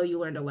was so you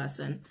learned a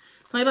lesson.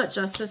 Tell me about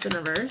justice in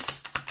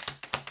reverse.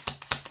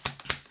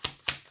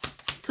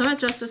 Tell me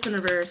about justice in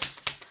reverse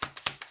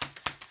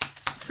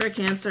for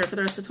Cancer for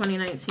the rest of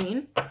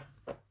 2019.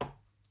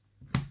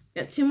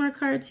 Got 2 more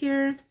cards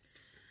here.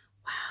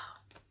 Wow.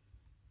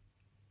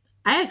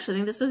 I actually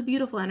think this is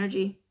beautiful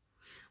energy.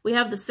 We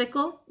have the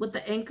sickle with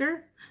the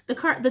anchor.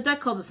 The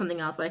deck calls it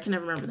something else, but I can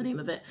never remember the name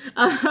of it.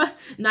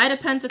 Knight of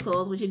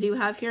Pentacles, which you do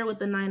have here with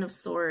the 9 of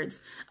Swords.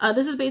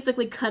 This is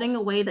basically cutting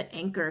away the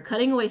anchor,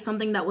 cutting away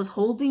something that was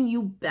holding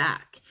you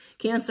back.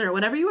 Cancer,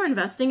 whatever you were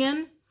investing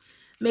in,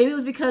 maybe it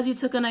was because you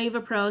took a naive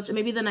approach, and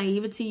maybe the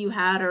naivety you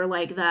had, or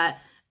like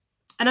that.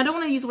 And I don't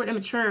want to use the word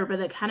immature, but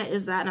it kind of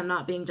is that, and I'm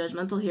not being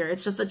judgmental here.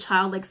 It's just a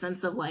childlike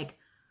sense of like,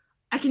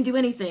 I can do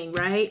anything,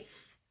 right?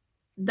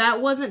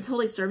 That wasn't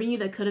totally serving you.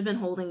 That could have been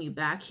holding you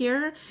back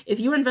here. If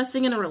you were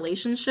investing in a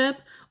relationship,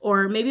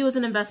 or maybe it was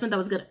an investment that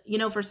was going to, you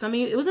know, for some of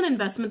you, it was an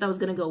investment that was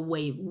going to go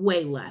way,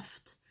 way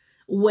left.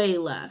 Way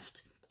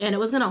left. And it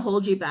was going to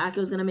hold you back. It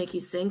was going to make you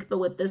sink. But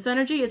with this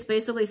energy, it's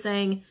basically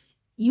saying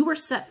you were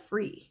set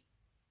free.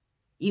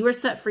 You were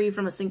set free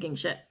from a sinking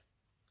ship.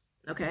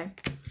 Okay.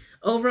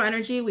 Overall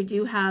energy, we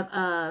do have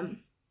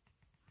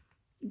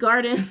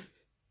Garden.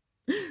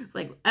 It's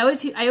like, I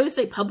always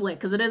say public,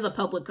 because it is a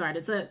public card.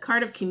 It's a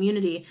card of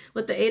community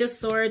with the 8 of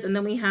Swords, and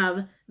then we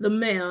have the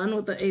Man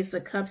with the Ace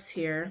of Cups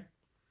here.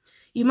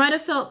 You might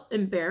have felt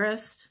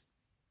embarrassed.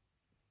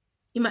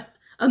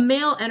 A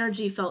male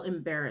energy felt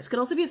embarrassed. Could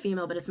also be a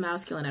female, but it's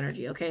masculine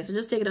energy, okay? So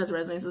just take it as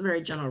resonance. It's a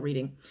very general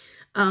reading.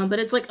 But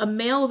it's like a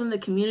male within the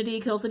community.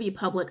 Could also be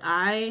public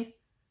eye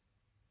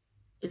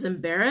is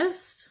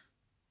embarrassed.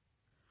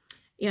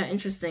 Yeah,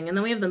 interesting. And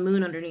then we have the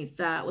Moon underneath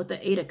that with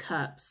the 8 of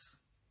Cups.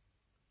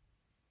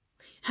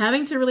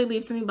 Having to really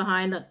leave something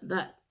behind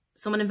that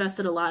someone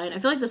invested a lot in. I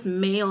feel like this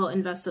male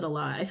invested a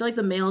lot. I feel like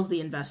the male is the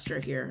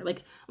investor here.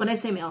 Like when I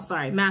say male,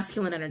 sorry,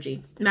 masculine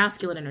energy.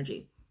 Masculine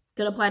energy.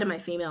 Could apply to my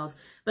females.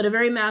 But a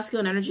very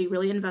masculine energy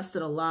really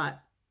invested a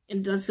lot.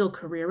 And does feel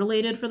career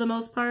related for the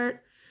most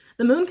part.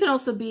 The Moon can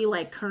also be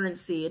like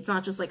currency. It's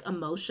not just like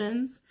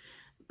emotions.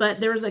 But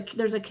there's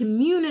a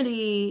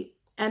community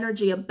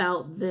energy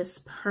about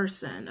this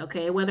person,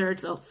 okay? Whether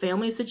it's a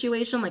family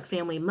situation, like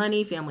family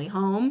money, family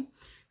home,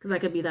 because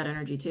that could be that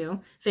energy too.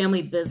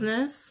 Family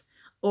business,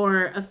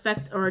 or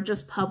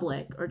just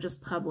public,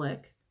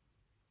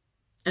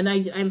 And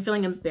I'm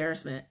feeling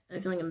embarrassment.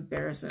 I'm feeling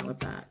embarrassment with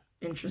that.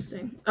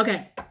 Interesting.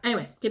 Okay.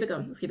 Anyway, keep it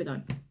going. Let's keep it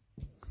going.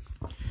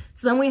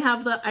 So then we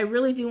have I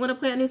really do want to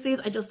plant new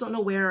seeds. I just don't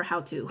know where or how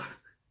to.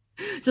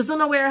 Just don't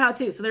know where or how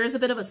to. So there is a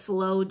bit of a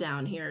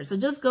slowdown here. So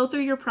just go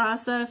through your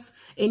process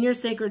in your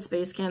sacred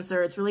space,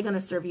 Cancer. It's really going to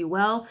serve you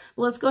well.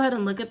 But let's go ahead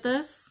and look at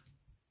this.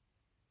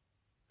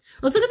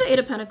 Let's look at the 8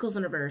 of Pentacles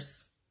in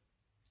reverse.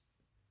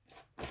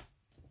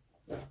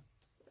 I'm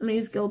going to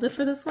use Gilded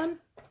for this one.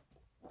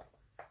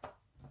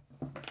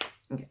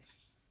 Okay.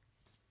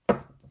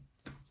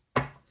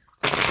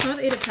 So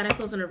the 8 of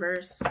Pentacles in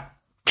reverse.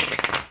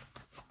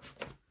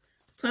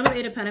 Talking about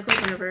Eight of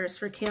Pentacles in reverse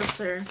for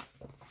Cancer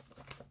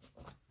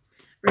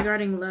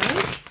regarding love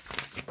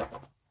for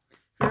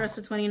the rest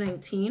of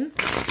 2019.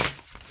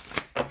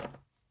 Talking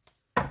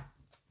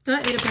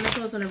about Eight of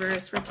Pentacles in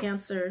reverse for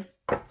Cancer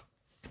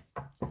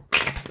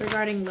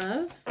regarding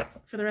love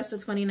for the rest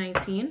of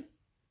 2019.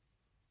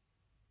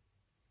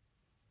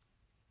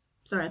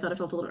 Sorry, I thought I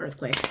felt a little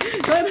earthquake.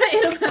 Talking about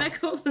Eight of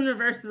Pentacles in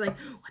reverse. It's like,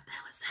 what the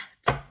hell is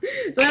that?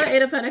 Talking about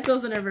Eight of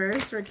Pentacles in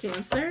reverse for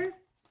Cancer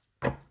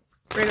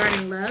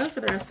regarding love for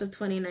the rest of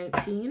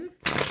 2019.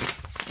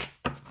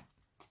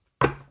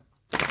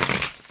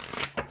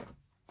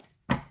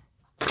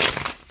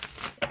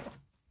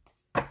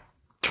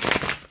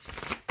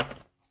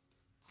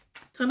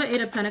 Talking about Eight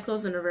of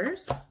Pentacles in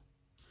reverse.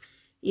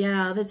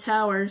 Yeah, the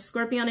Tower.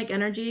 Scorpionic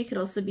energy could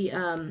also be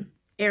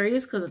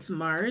Aries because it's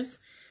Mars.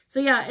 So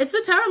yeah, it's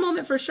a Tower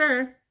moment for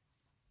sure.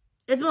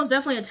 It's most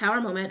definitely a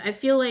Tower moment. I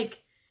feel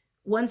like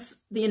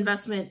once the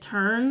investment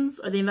turns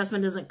or the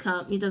investment doesn't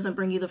come, it doesn't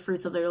bring you the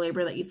fruits of their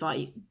labor that you thought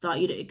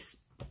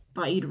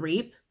you'd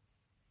reap.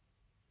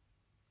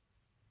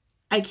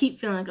 I keep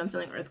feeling like I'm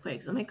feeling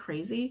earthquakes. Am I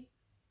crazy?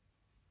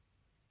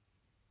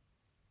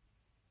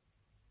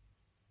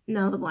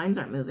 No, the blinds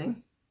aren't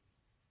moving.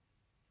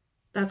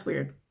 That's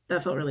weird.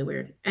 That felt really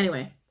weird.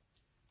 Anyway,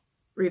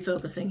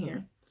 refocusing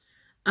here.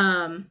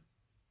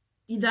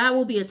 That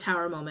will be a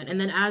Tower moment. And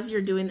then as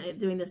you're doing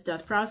this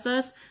death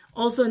process,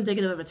 also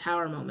indicative of a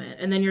Tower moment.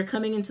 And then you're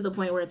coming into the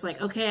point where it's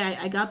like, okay,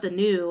 I got the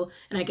new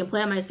and I can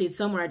plant my seed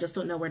somewhere. I just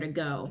don't know where to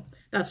go.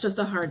 That's just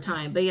a hard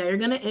time. But yeah, you're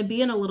going to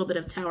be in a little bit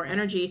of Tower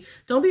energy.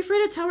 Don't be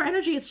afraid of Tower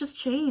energy. It's just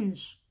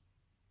change.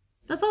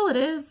 That's all it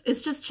is.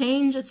 It's just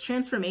change. It's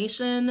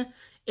transformation.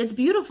 It's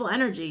beautiful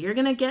energy. You're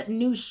going to get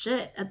new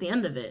shit at the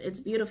end of it.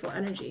 It's beautiful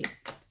energy.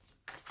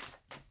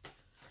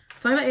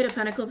 Talking about Eight of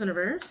Pentacles in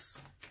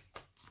reverse.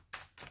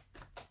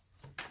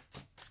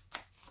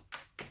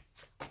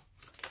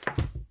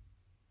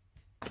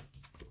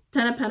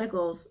 Ten of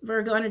Pentacles,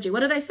 Virgo energy. What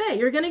did I say?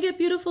 You're going to get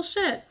beautiful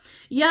shit.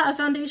 Yeah, a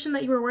foundation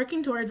that you were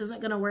working towards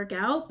isn't going to work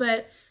out,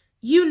 but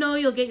you know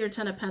you'll get your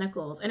Ten of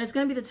Pentacles. And it's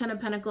going to be the Ten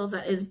of Pentacles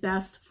that is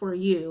best for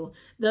you.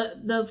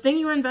 The thing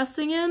you were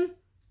investing in,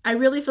 I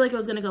really feel like it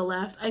was going to go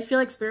left. I feel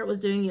like Spirit was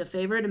doing you a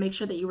favor to make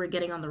sure that you were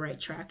getting on the right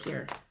track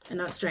here and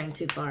not straying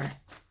too far.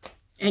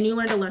 And you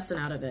learned a lesson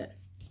out of it.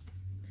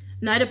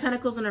 Knight of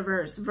Pentacles in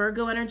reverse.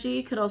 Virgo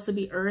energy could also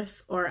be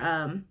earth or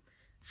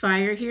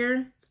fire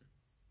here.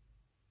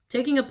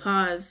 Taking a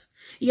pause.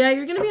 Yeah,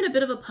 you're going to be in a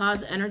bit of a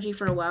pause energy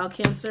for a while,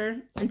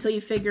 Cancer, until you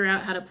figure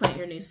out how to plant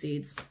your new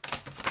seeds.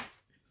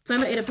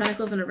 Talking about Eight of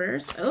Pentacles in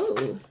reverse.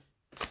 Oh.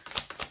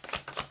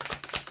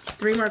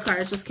 3 more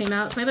cards just came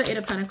out. Talking about Eight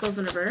of Pentacles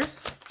in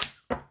reverse.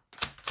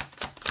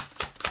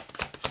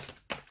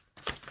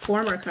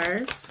 4 more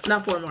cards.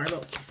 Not 4 more,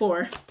 but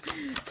 4.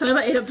 Talking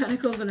about Eight of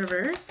Pentacles in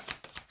reverse.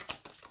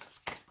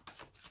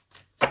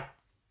 All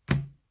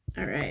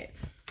right.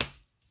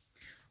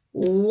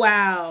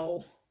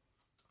 Wow.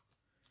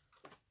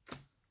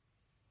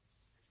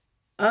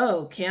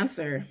 Oh,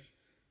 Cancer.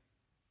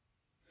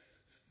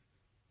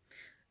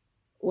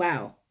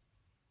 Wow.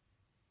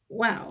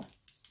 Wow.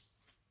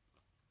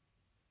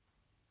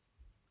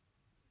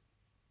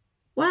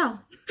 Wow.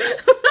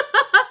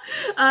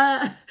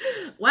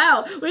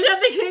 Wow. We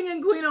got the King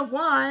and Queen of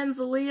Wands,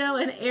 Leo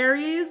and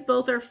Aries.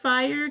 Both are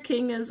fire.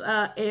 King is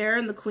air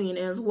and the Queen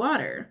is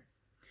water.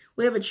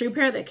 We have a true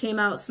pair that came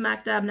out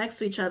smack dab next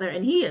to each other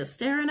and he is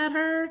staring at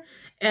her.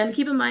 And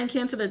keep in mind,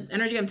 Cancer, the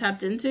energy I'm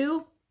tapped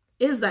into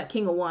is that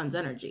King of Wands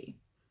energy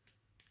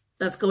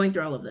that's going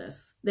through all of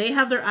this. They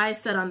have their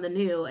eyes set on the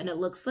new and it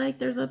looks like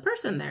there's a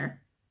person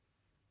there.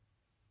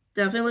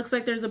 Definitely looks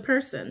like there's a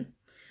person.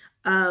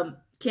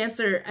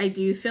 Cancer, I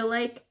do feel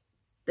like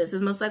this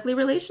is most likely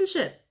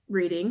relationship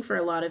reading for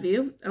a lot of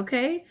you,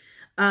 okay?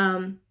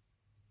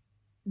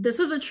 This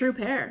is a true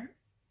pair.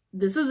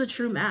 This is a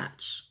true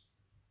match.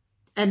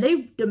 And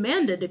they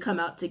demanded to come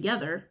out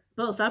together,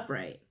 both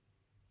upright.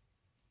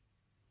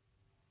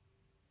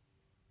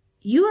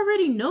 You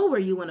already know where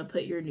you want to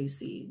put your new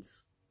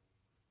seeds.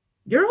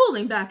 You're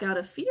holding back out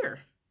of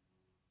fear.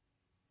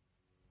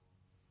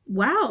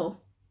 Wow.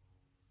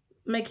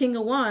 My King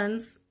of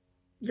Wands,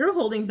 you're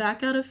holding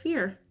back out of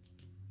fear.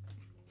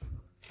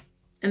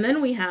 And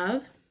then we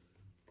have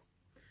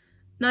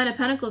Nine of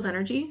Pentacles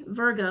energy,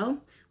 Virgo,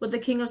 with the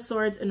King of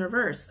Swords in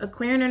reverse.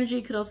 Aquarian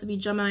energy could also be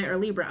Gemini or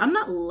Libra. I'm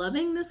not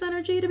loving this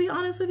energy, to be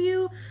honest with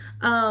you.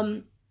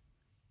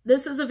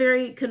 This is a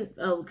very,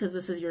 because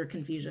this is your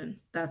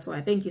confusion. That's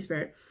why. Thank you,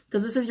 Spirit.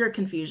 Because this is your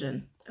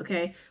confusion,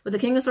 okay? With the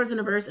King of Swords in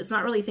reverse, it's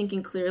not really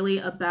thinking clearly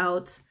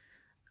about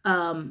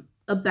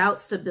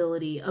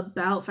stability,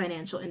 about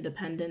financial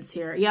independence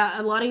here. Yeah,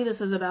 a lot of you,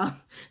 this is about,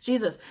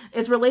 Jesus,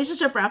 it's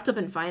relationship wrapped up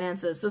in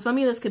finances. So some of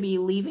you, this could be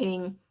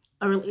leaving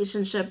a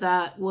relationship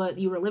that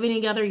you were living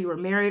together, you were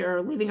married,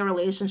 or leaving a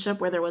relationship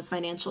where there was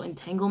financial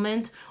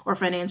entanglement or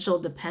financial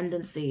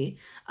dependency.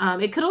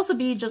 It could also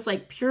be just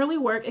like purely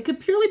work. It could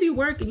purely be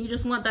work and you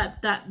just want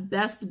that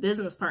best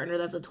business partner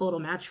that's a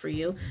total match for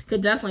you. Could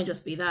definitely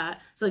just be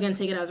that. So again,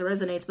 take it as it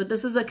resonates, but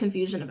this is a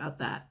confusion about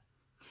that.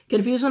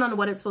 Confusion on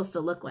what it's supposed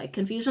to look like.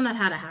 Confusion on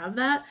how to have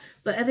that.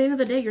 But at the end of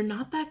the day, you're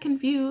not that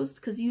confused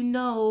because you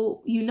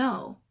know.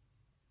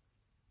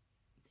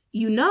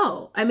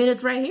 I mean,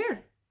 it's right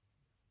here.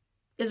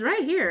 It's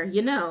right here,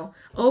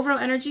 Overall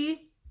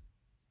energy,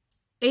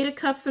 8 of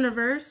Cups in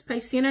reverse,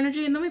 Piscean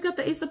energy, and then we've got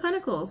the Ace of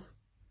Pentacles.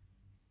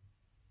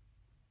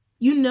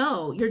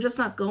 You're just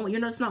not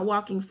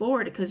walking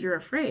forward because you're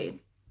afraid.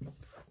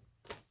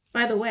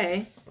 By the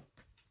way,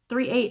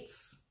 3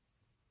 8s,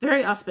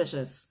 very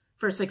auspicious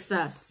for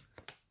success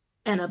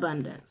and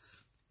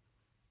abundance.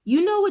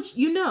 You know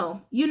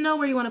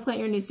where you want to plant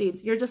your new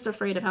seeds. You're just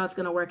afraid of how it's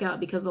going to work out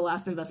because the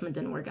last investment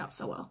didn't work out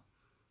so well.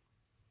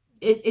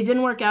 It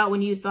didn't work out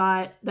when you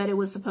thought that it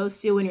was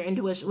supposed to,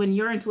 when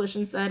your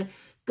intuition said,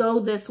 go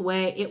this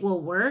way, it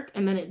will work.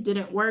 And then it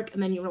didn't work.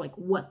 And then you were like,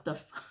 what the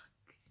fuck?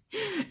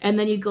 And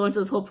then you go into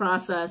this whole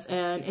process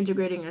and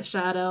integrating your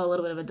shadow, a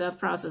little bit of a death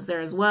process there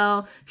as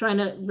well, trying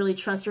to really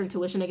trust your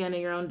intuition again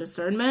and your own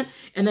discernment.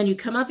 And then you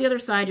come out the other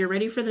side, you're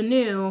ready for the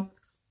new.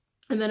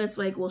 And then it's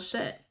like, well,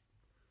 shit.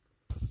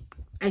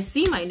 I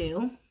see my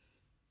new.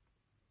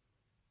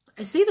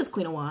 I see this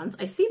Queen of Wands.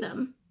 I see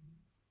them.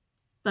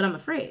 But I'm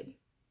afraid.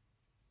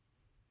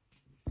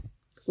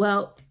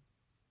 Well,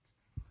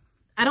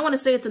 I don't want to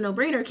say it's a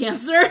no-brainer,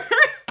 Cancer.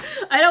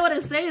 I don't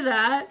want to say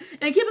that.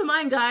 And keep in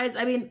mind, guys,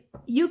 I mean,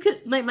 you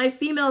could, my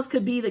females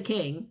could be the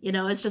king.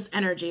 It's just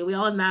energy. We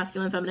all have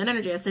masculine and feminine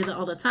energy. I say that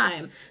all the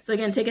time. So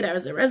again, take it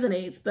as it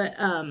resonates. But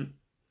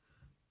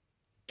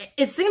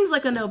it seems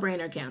like a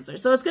no-brainer, Cancer.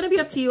 So it's going to be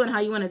up to you and how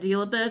you want to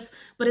deal with this.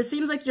 But it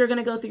seems like you're going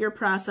to go through your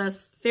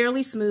process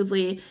fairly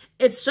smoothly.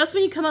 It's just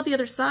when you come out the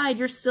other side,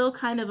 you're still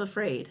kind of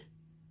afraid.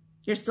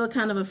 You're still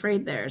kind of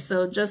afraid there.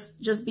 So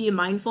just be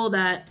mindful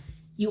that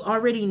you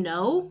already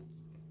know.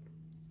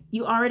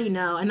 You already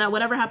know. And that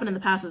whatever happened in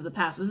the past is the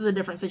past. This is a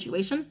different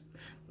situation.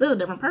 This is a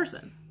different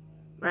person,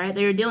 right?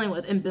 That you're dealing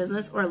with in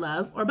business or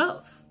love or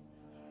both.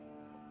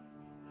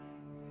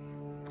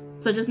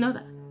 So just know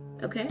that,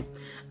 okay?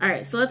 All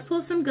right, so let's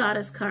pull some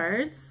goddess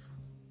cards.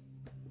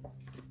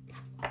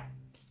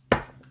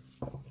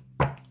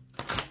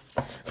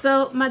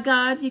 So my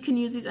gods, you can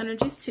use these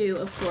energies too,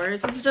 of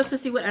course. This is just to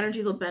see what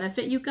energies will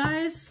benefit you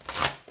guys.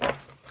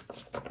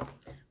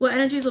 What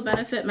energies will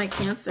benefit my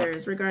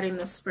Cancers regarding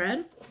this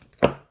spread?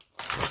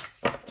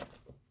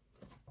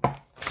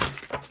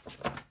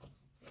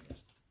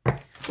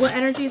 What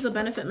energies will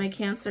benefit my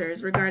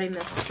Cancers regarding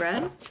this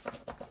spread?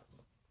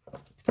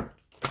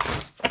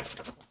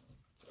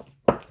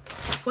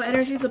 What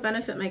energies will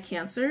benefit my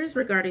Cancers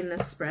regarding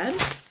this spread?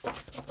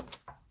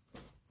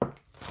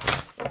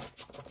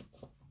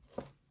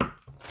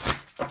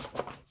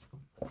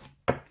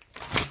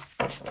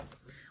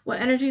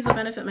 What energies will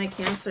benefit my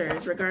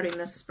Cancers regarding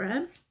this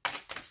spread?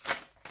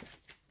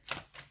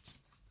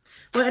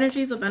 What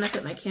energies will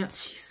benefit my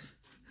Cancers?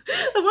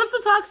 It wants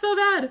to talk so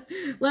bad.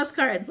 Less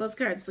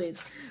cards,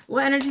 please.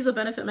 What energies will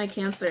benefit my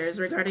Cancers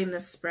regarding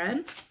this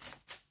spread?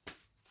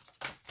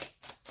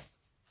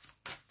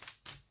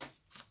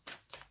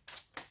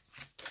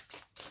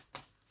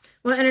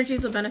 What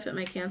energies will benefit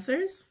my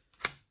Cancers?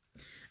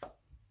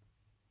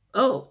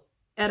 Oh,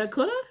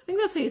 Erakura? I think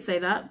that's how you say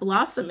that.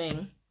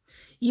 Blossoming.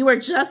 You are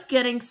just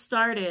getting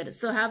started.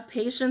 So have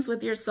patience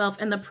with yourself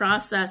in the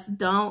process.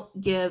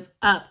 Don't give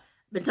up.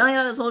 I've been telling you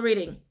that this whole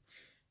reading.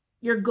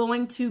 You're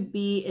going to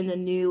be in a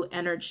new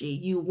energy.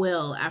 You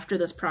will after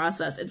this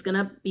process. It's going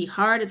to be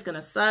hard. It's going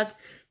to suck.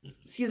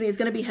 Excuse me. It's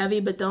going to be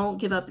heavy, but don't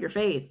give up your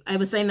faith. I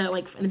was saying that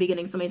like in the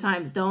beginning so many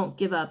times. Don't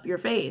give up your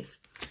faith.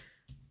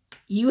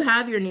 You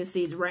have your new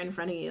seeds right in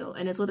front of you,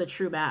 and it's with a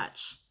true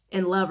match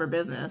in love or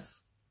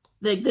business.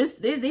 Like these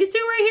two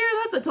right here,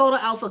 that's a total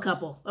alpha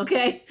couple,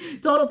 okay?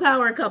 Total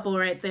power couple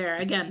right there.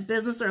 Again,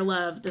 business or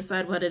love,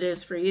 decide what it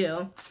is for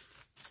you.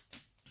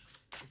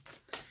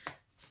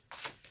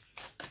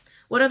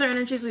 What other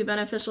energies will be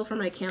beneficial for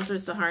my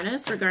Cancers to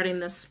harness regarding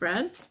this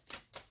spread?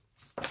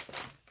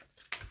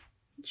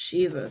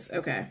 Jesus,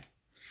 okay.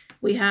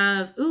 We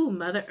have,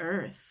 Mother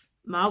Earth,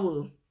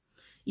 Mawu.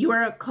 You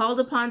are called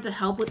upon to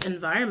help with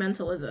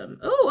environmentalism.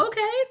 Oh,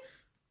 okay.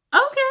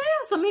 Okay.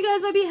 Some of you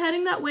guys might be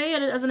heading that way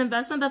as an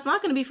investment. That's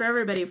not going to be for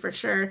everybody for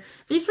sure.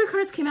 These 3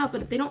 cards came out,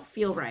 but they don't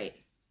feel right.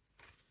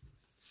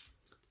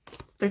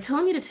 They're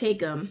telling me to take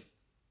them.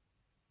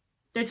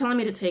 They're telling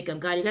me to take them.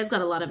 God, you guys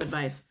got a lot of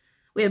advice.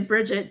 We have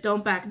Bridget,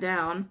 don't back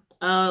down.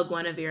 Oh,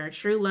 Guinevere,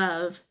 true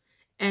love.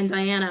 And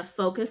Diana,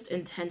 focused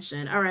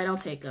intention. All right, I'll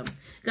take them.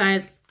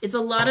 Guys, it's a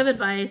lot of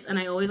advice, and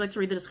I always like to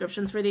read the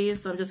descriptions for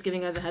these, so I'm just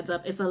giving you guys a heads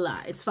up. It's a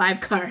lot. It's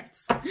 5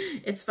 cards.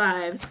 It's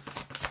 5.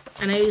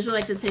 And I usually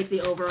like to take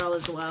the overall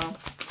as well.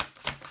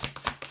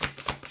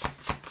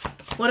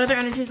 What other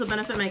energies will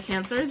benefit my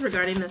Cancers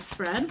regarding this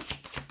spread?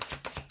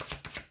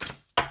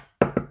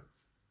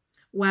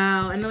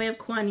 Wow, and then we have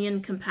Kuan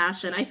Yin,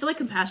 compassion. I feel like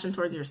compassion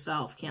towards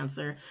yourself,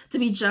 Cancer. To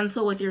be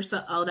gentle with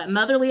yourself. Oh, that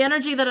motherly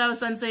energy that I was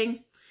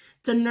sensing.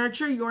 to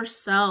nurture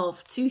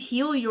yourself, to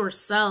heal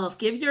yourself.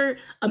 Give your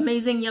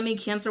amazing, yummy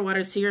Cancer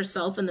waters to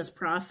yourself in this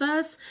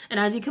process. And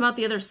as you come out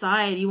the other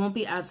side, you won't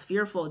be as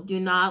fearful. Do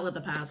not let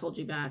the past hold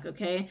you back,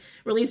 okay?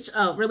 Release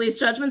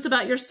judgments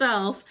about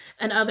yourself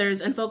and others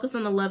and focus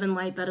on the love and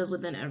light that is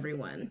within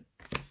everyone.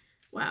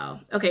 Wow.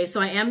 Okay, so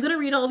I am going to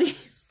read all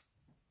these.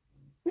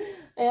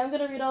 I am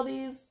going to read all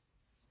these.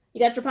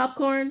 You got your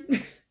popcorn?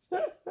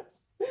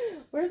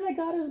 Where's my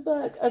goddess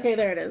book? Okay,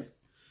 there it is.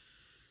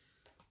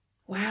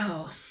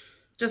 Wow.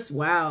 Just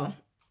wow.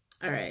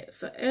 All right,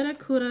 so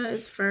Erakura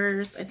is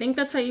first. I think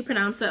that's how you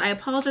pronounce it. I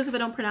apologize if I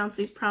don't pronounce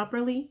these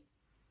properly.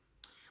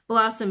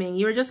 Blossoming.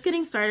 You are just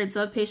getting started, so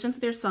have patience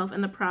with yourself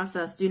in the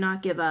process. Do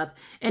not give up.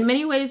 In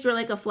many ways, you're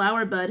like a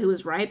flower bud who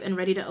is ripe and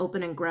ready to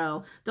open and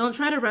grow. Don't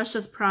try to rush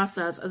this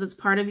process as it's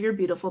part of your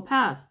beautiful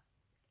path.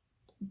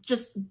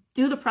 Just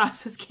do the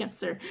process,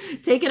 Cancer.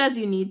 Take it as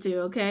you need to,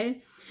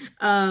 okay?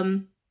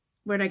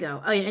 Where'd I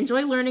go? Oh yeah,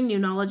 enjoy learning new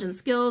knowledge and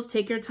skills.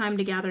 Take your time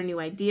to gather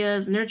new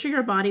ideas. Nurture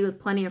your body with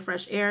plenty of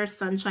fresh air,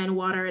 sunshine,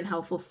 water, and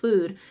healthful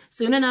food.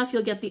 Soon enough,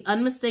 you'll get the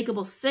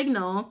unmistakable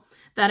signal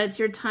that it's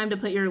your time to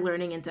put your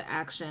learning into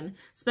action.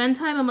 Spend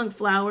time among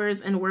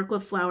flowers and work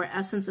with flower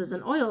essences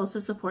and oils to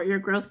support your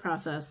growth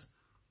process.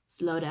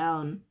 Slow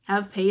down.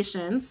 Have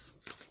patience.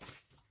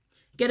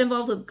 Get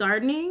involved with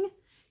gardening.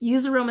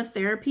 Use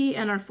aromatherapy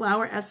and our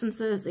flower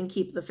essences and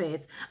keep the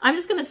faith. I'm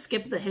just going to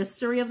skip the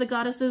history of the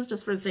goddesses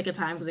just for the sake of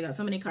time because I got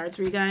so many cards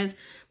for you guys.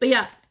 But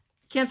yeah,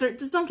 Cancer,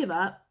 just don't give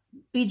up.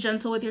 Be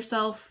gentle with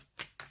yourself,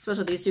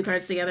 especially these two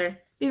cards together.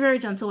 Be very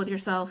gentle with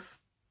yourself.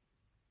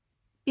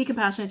 Be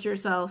compassionate to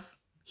yourself.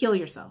 Heal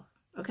yourself,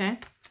 okay?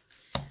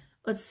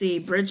 Let's see.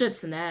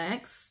 Bridget's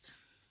next.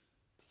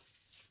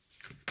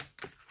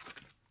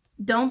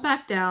 Don't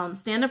back down.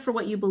 Stand up for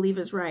what you believe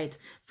is right.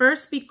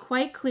 First, be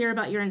quite clear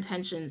about your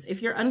intentions. If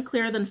you're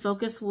unclear, then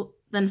focus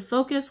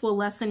will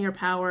lessen your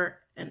power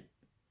and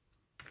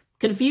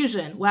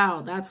confusion.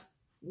 Wow, that's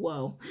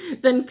whoa.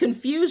 Then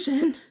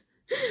confusion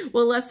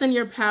will lessen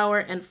your power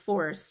and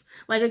force.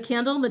 Like a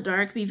candle in the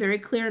dark, be very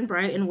clear and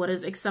bright in what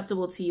is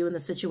acceptable to you in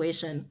the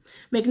situation.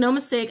 Make no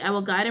mistake, I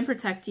will guide and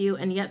protect you,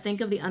 and yet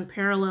think of the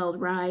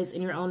unparalleled rise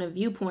in your own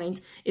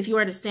viewpoint if you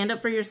are to stand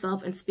up for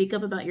yourself and speak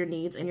up about your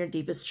needs and your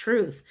deepest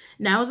truth.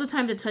 Now is the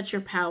time to touch your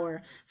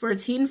power, for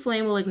its heat and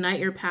flame will ignite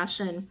your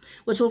passion,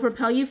 which will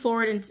propel you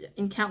forward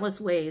in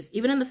countless ways.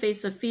 Even in the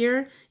face of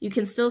fear, you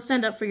can still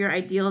stand up for your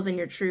ideals and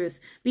your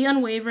truth. Be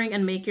unwavering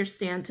and make your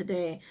stand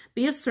today.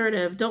 Be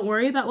assertive. Don't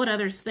worry about what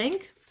others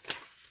think.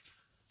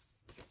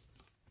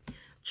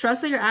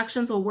 Trust that your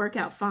actions will work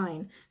out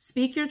fine.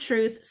 Speak your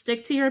truth,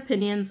 stick to your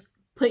opinions,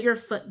 put your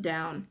foot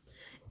down.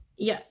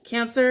 Yeah,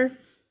 Cancer,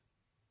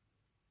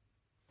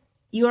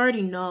 you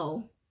already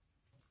know.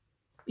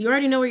 You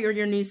already know where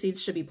your new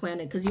seeds should be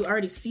planted because you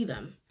already see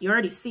them. You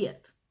already see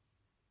it.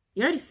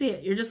 You already see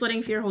it. You're just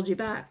letting fear hold you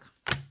back.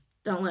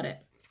 Don't let it.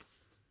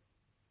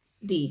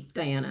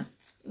 Diana.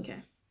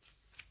 Okay.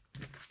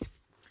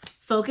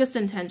 Focused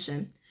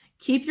intention.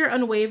 Keep your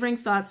unwavering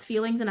thoughts,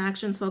 feelings, and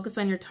actions focused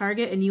on your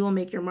target and you will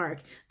make your mark.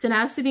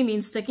 Tenacity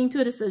means sticking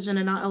to a decision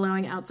and not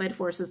allowing outside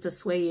forces to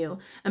sway you.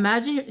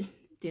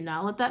 Do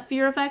not let that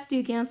fear affect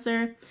you,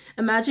 Cancer.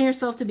 Imagine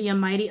yourself to be a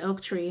mighty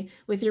oak tree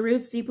with your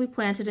roots deeply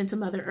planted into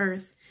Mother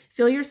Earth.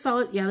 Feel your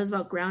solid, this is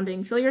about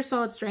grounding. Feel your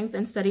solid strength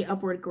and steady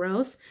upward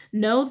growth.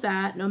 Know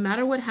that no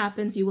matter what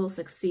happens, you will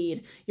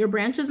succeed. Your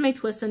branches may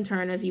twist and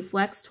turn as you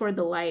flex toward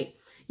the light.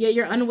 Yet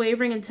your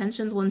unwavering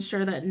intentions will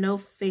ensure that no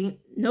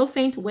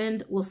faint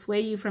wind will sway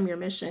you from your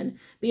mission.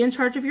 Be in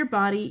charge of your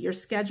body, your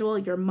schedule,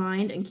 your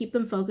mind, and keep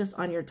them focused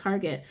on your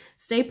target.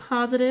 Stay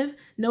positive,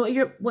 know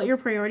what your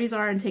priorities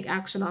are, and take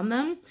action on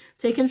them.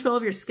 Take control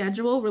of your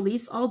schedule,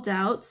 release all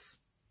doubts.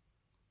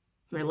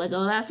 Let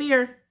go of that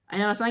fear. I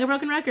know it's like a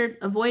broken record.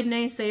 Avoid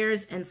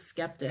naysayers and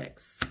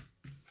skeptics.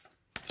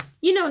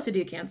 You know what to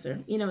do,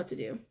 Cancer. You know what to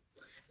do.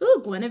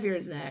 Ooh,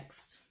 Guinevere's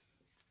next.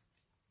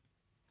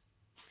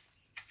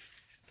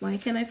 Why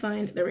can't I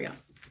find? There we go.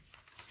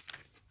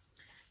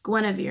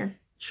 Guinevere,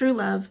 true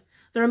love.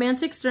 The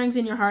romantic stirrings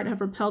in your heart have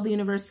propelled the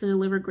universe to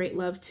deliver great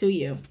love to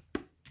you.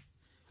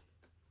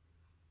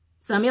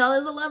 Some of y'all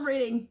is a love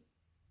reading.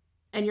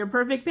 And your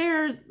perfect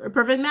pair, or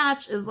perfect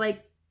match is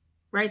like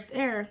right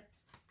there.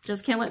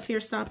 Just can't let fear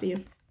stop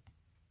you.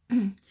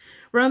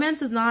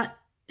 Romance is not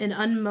an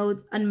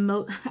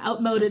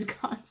outmoded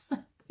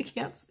concept. I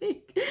can't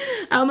speak.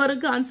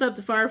 Outmoded concept,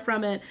 far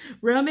from it.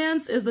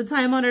 Romance is the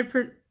time-honored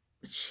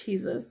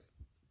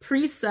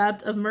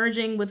precept of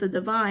merging with the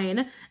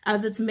divine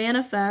as it's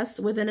manifest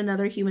within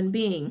another human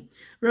being.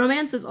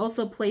 Romance is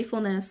also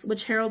playfulness,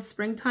 which heralds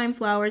springtime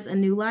flowers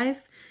and new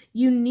life.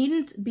 You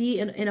needn't be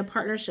in a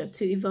partnership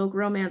to evoke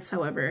romance,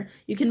 however.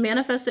 You can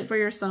manifest it for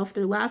yourself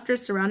through laughter,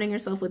 surrounding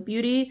yourself with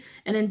beauty,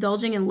 and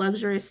indulging in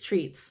luxurious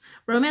treats.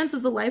 Romance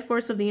is the life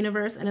force of the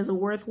universe and is a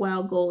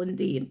worthwhile goal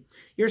indeed.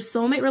 Your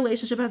soulmate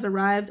relationship has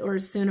arrived or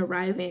is soon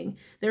arriving.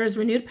 There is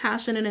renewed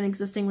passion in an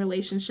existing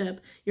relationship.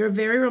 You're a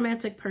very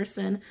romantic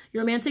person.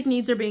 Your romantic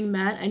needs are being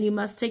met, and you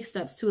must take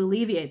steps to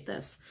alleviate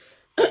this.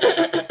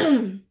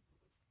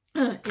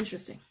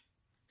 Interesting.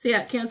 So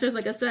yeah, Cancers,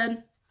 like I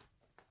said,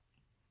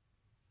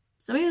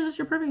 somebody is just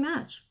your perfect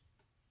match.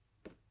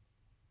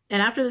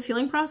 And after this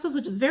healing process,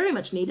 which is very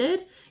much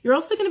needed, you're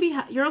also going to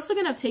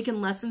have taken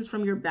lessons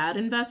from your bad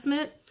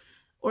investment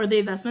or the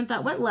investment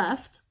that went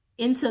left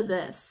into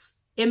this.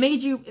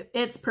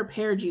 It's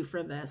prepared you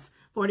for this.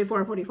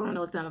 44, 44, I'm going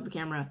to look down at the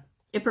camera.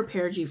 It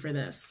prepared you for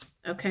this.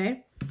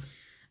 Okay.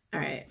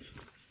 All right.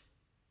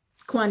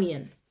 Kuan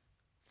Yin.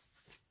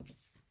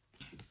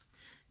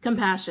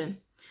 Compassion.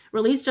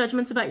 Release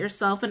judgments about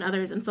yourself and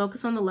others and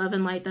focus on the love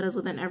and light that is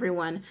within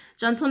everyone.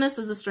 Gentleness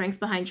is the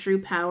strength behind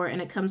true power,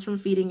 and it comes from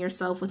feeding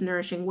yourself with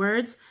nourishing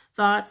words,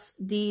 thoughts,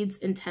 deeds,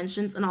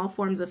 intentions, and all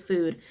forms of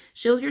food.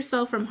 Shield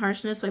yourself from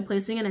harshness by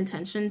placing an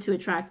intention to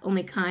attract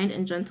only kind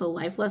and gentle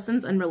life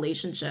lessons and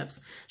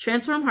relationships.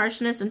 Transform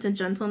harshness into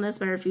gentleness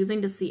by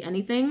refusing to see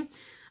anything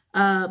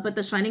but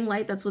the shining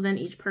light that's within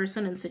each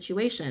person and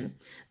situation.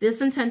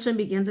 This intention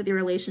begins with your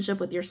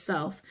relationship with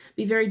yourself.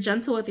 Be very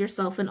gentle with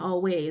yourself in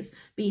all ways.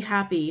 Be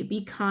happy,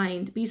 be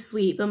kind, be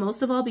sweet, but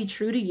most of all, be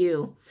true to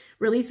you.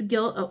 Release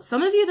guilt. Oh,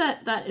 some of you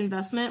that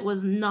investment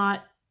was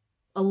not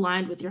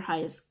aligned with your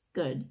highest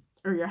good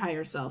or your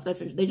higher self.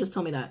 They just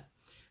told me that.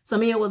 Some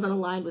of you wasn't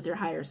aligned with your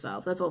higher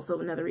self. That's also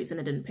another reason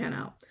it didn't pan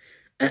out.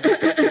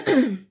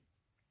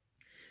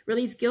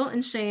 Release guilt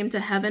and shame to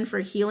heaven for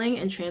healing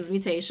and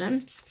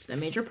transmutation. The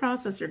major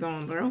process you're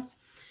going through.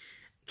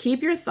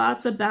 Keep your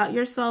thoughts about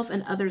yourself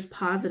and others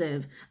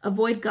positive.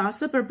 Avoid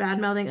gossip or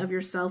bad-mouthing of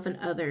yourself and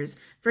others.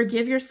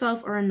 Forgive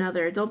yourself or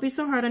another. Don't be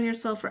so hard on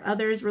yourself or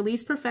others.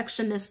 Release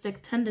perfectionistic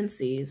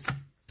tendencies.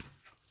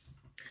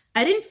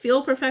 I didn't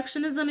feel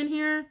perfectionism in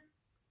here,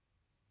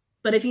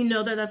 but if you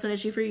know that that's an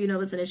issue for you, you know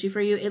that's an issue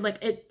for you.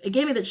 It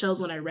gave me the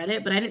chills when I read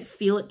it, but I didn't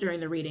feel it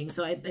during the reading.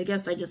 So I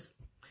guess I just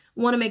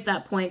want to make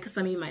that point because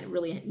some of you might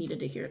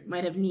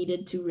have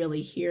needed to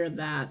really hear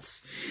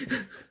that.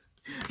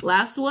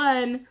 Last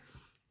one.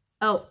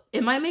 Oh,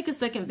 it might make a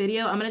second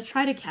video. I'm going to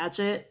try to catch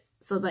it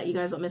so that you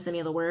guys don't miss any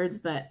of the words,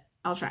 but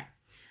I'll try.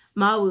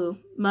 Mawu,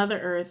 Mother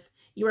Earth,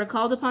 you are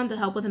called upon to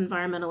help with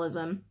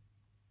environmentalism.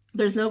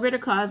 There's no greater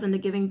cause than the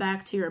giving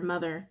back to your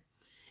mother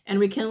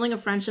and rekindling a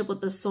friendship with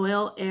the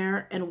soil,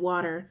 air, and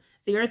water.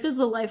 The earth is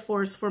the life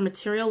force for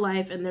material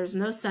life, and there's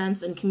no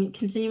sense in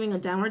continuing a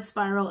downward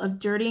spiral of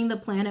dirtying the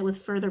planet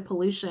with further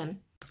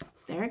pollution.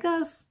 There it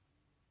goes.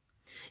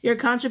 Your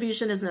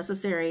contribution is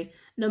necessary,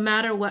 no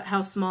matter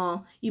how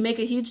small. You make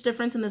a huge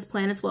difference in this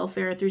planet's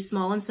welfare through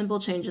small and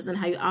simple changes in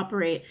how you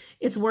operate.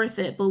 It's worth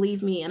it,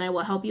 believe me, and I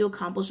will help you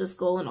accomplish this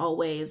goal in all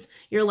ways.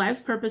 Your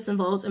life's purpose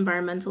involves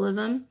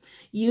environmentalism.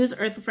 Use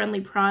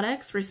earth-friendly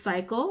products,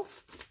 recycle.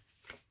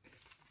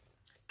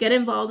 Get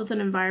involved with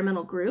an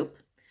environmental group.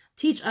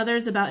 Teach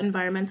others about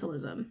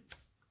environmentalism.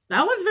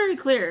 That one's very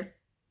clear.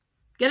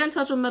 Get in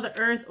touch with Mother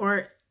Earth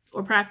or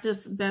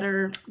practice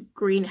better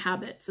green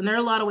habits. And there are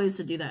a lot of ways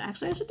to do that.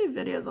 Actually, I should do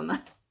videos on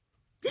that.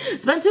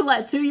 Spent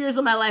 2 years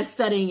of my life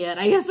studying it.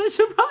 I guess I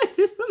should probably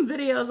do some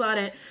videos on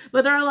it.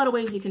 But there are a lot of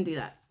ways you can do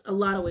that. A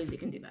lot of ways you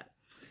can do that.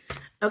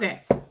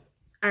 Okay.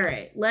 All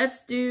right.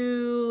 Let's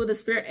do the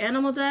Spirit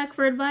Animal deck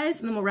for advice,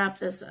 and then we'll wrap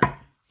this up.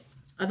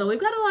 Although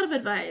we've got a lot of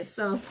advice,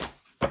 so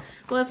well,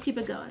 let's keep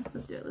it going.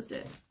 Let's do it. Let's do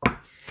it.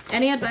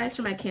 Any advice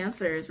for my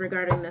Cancers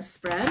regarding this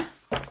spread?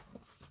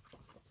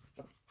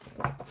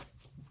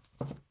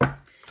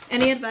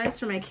 Any advice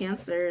for my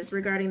Cancers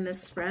regarding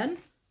this spread?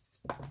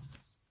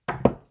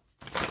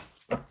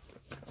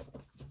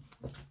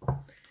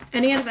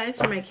 Any advice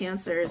for my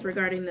Cancers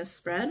regarding this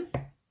spread?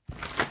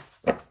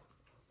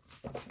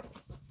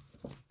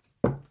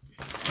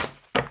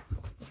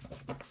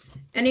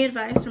 Any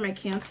advice for my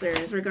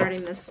Cancers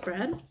regarding this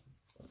spread?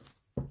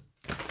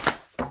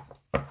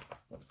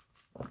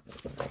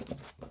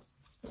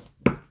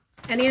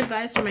 Any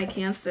advice for my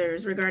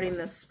Cancers regarding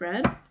this spread?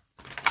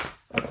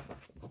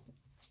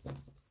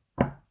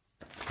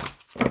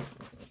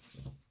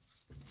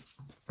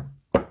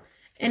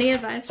 Any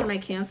advice for my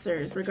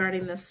Cancers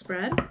regarding this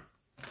spread?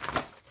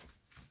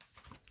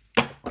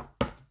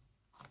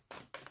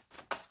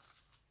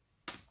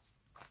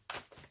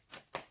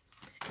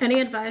 Any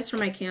advice for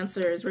my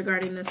Cancers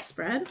regarding this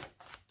spread?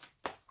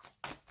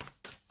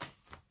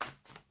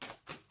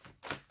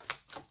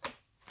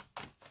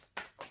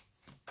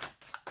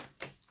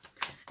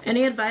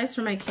 Any advice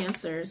for my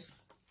Cancers?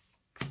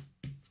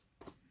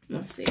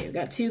 Let's see, we've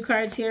got 2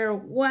 cards here.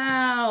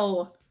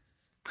 Wow.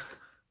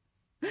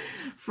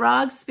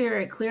 Frog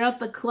Spirit, clear out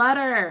the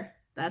clutter.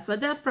 That's a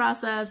death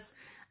process.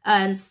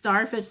 And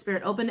Starfish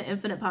Spirit, open to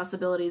infinite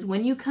possibilities.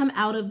 When you come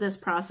out of this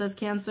process,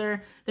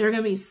 Cancer, there are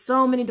going to be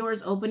so many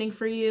doors opening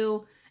for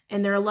you.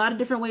 And there are a lot of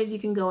different ways you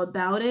can go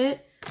about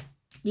it.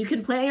 You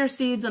can plant your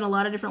seeds in a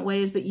lot of different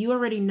ways, but you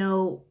already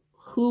know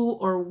who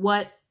or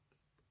what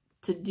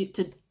to do,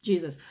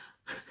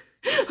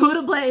 who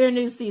to plant your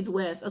new seeds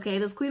with. Okay,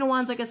 this Queen of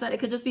Wands, like I said, it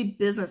could just be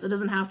business. It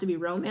doesn't have to be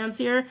romance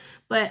here,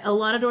 but a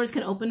lot of doors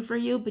can open for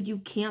you, but you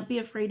can't be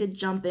afraid to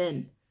jump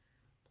in.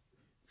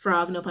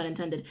 Frog, no pun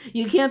intended.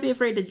 You can't be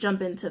afraid to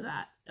jump into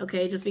that,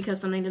 okay, just because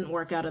something didn't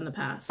work out in the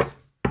past.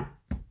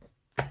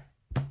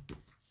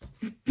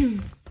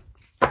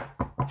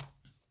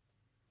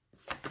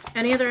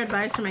 Any other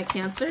advice for my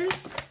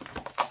Cancers?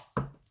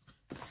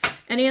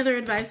 Any other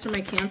advice for my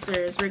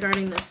Cancers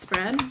regarding this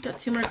spread? Got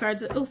 2 more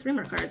cards. Oh, 3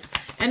 more cards.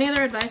 Any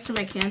other advice for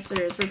my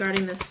Cancers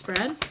regarding this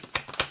spread?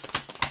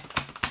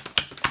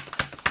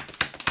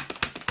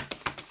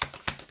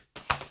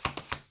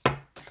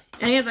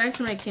 Any advice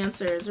for my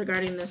Cancers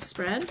regarding this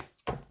spread?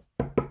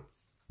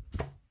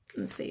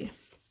 Let's see.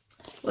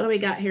 What do we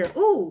got here?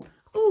 Ooh,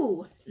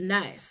 ooh,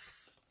 nice.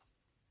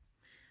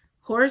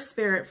 Horse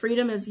Spirit,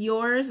 freedom is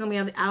yours. Then we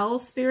have Owl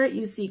Spirit,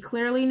 you see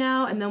clearly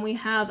now. And then we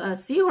have a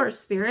Seahorse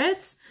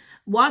Spirit,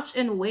 watch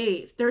and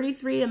wait.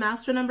 33, a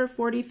master number,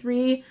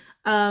 43,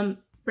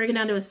 breaking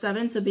down to a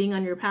 7, so being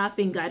on your path,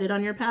 being guided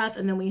on your path.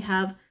 And then we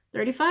have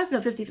 35, no,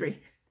 53.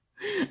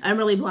 I'm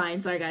really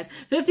blind, sorry guys.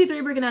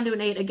 53, breaking down to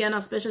an 8, again,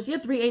 auspicious. You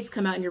had 3 8s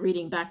come out in your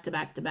reading back to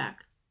back to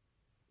back.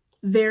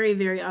 Very,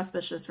 very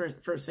auspicious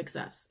for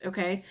success,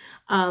 okay?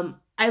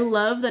 I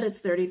love that it's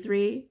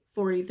 33,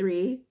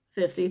 43,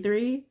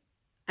 53.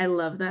 I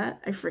love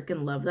that. I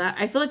freaking love that.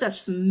 I feel like that's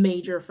just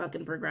major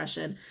fucking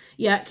progression.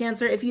 Yeah,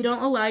 Cancer, if you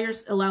don't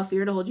allow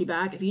fear to hold you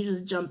back, if you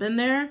just jump in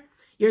there,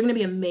 you're going to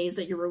be amazed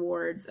at your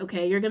rewards,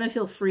 okay? You're going to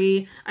feel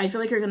free. I feel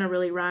like you're going to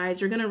really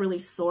rise. You're going to really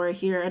soar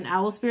here. And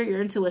Owl Spirit,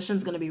 your intuition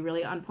is going to be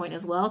really on point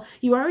as well.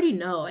 You already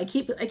know. I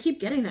keep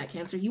getting that,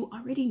 Cancer. You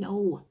already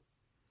know.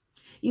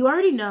 You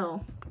already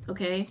know,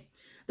 okay?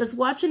 This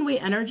watch and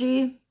wait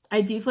energy,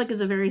 I do feel like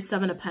is a very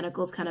 7 of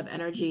Pentacles kind of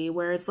energy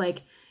where it's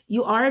like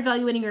you are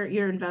evaluating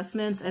your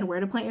investments and where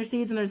to plant your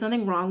seeds, and there's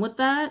nothing wrong with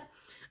that.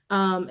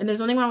 And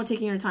there's nothing wrong with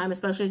taking your time,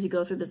 especially as you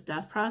go through this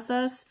death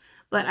process.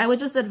 But I would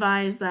just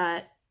advise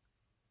that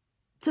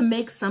to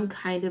make some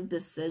kind of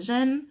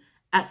decision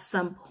at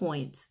some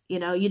point. You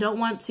know, you don't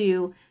want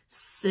to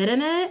sit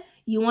in it.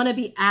 You want to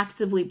be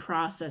actively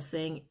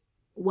processing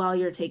while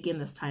you're taking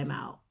this time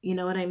out. You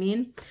know what I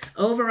mean?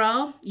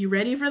 Overall, you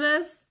ready for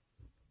this?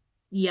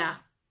 Yeah.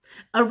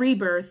 A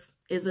rebirth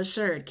is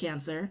assured,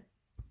 Cancer.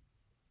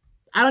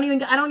 I don't even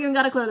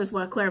got to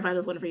clarify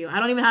this one for you. I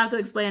don't even have to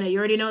explain it. You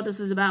already know what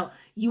this is about.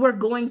 You are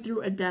going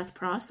through a death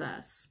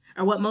process,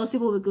 or what most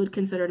people would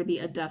consider to be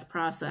a death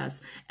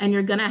process. And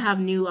you're going to have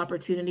new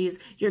opportunities.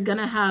 You're going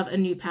to have a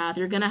new path.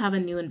 You're going to have a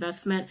new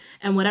investment.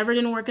 And whatever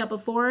didn't work out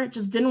before,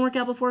 just didn't work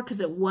out before because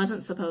it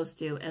wasn't supposed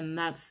to. And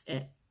that's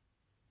it.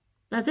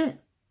 That's it.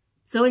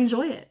 So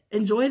enjoy it.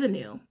 Enjoy the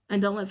new.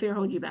 And don't let fear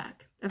hold you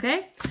back.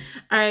 Okay?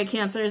 All right,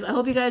 Cancers. I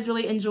hope you guys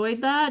really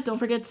enjoyed that. Don't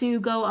forget to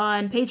go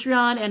on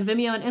Patreon and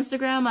Vimeo and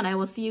Instagram, and I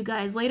will see you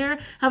guys later.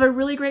 Have a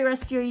really great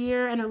rest of your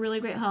year and a really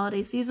great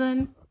holiday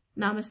season.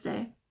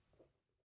 Namaste.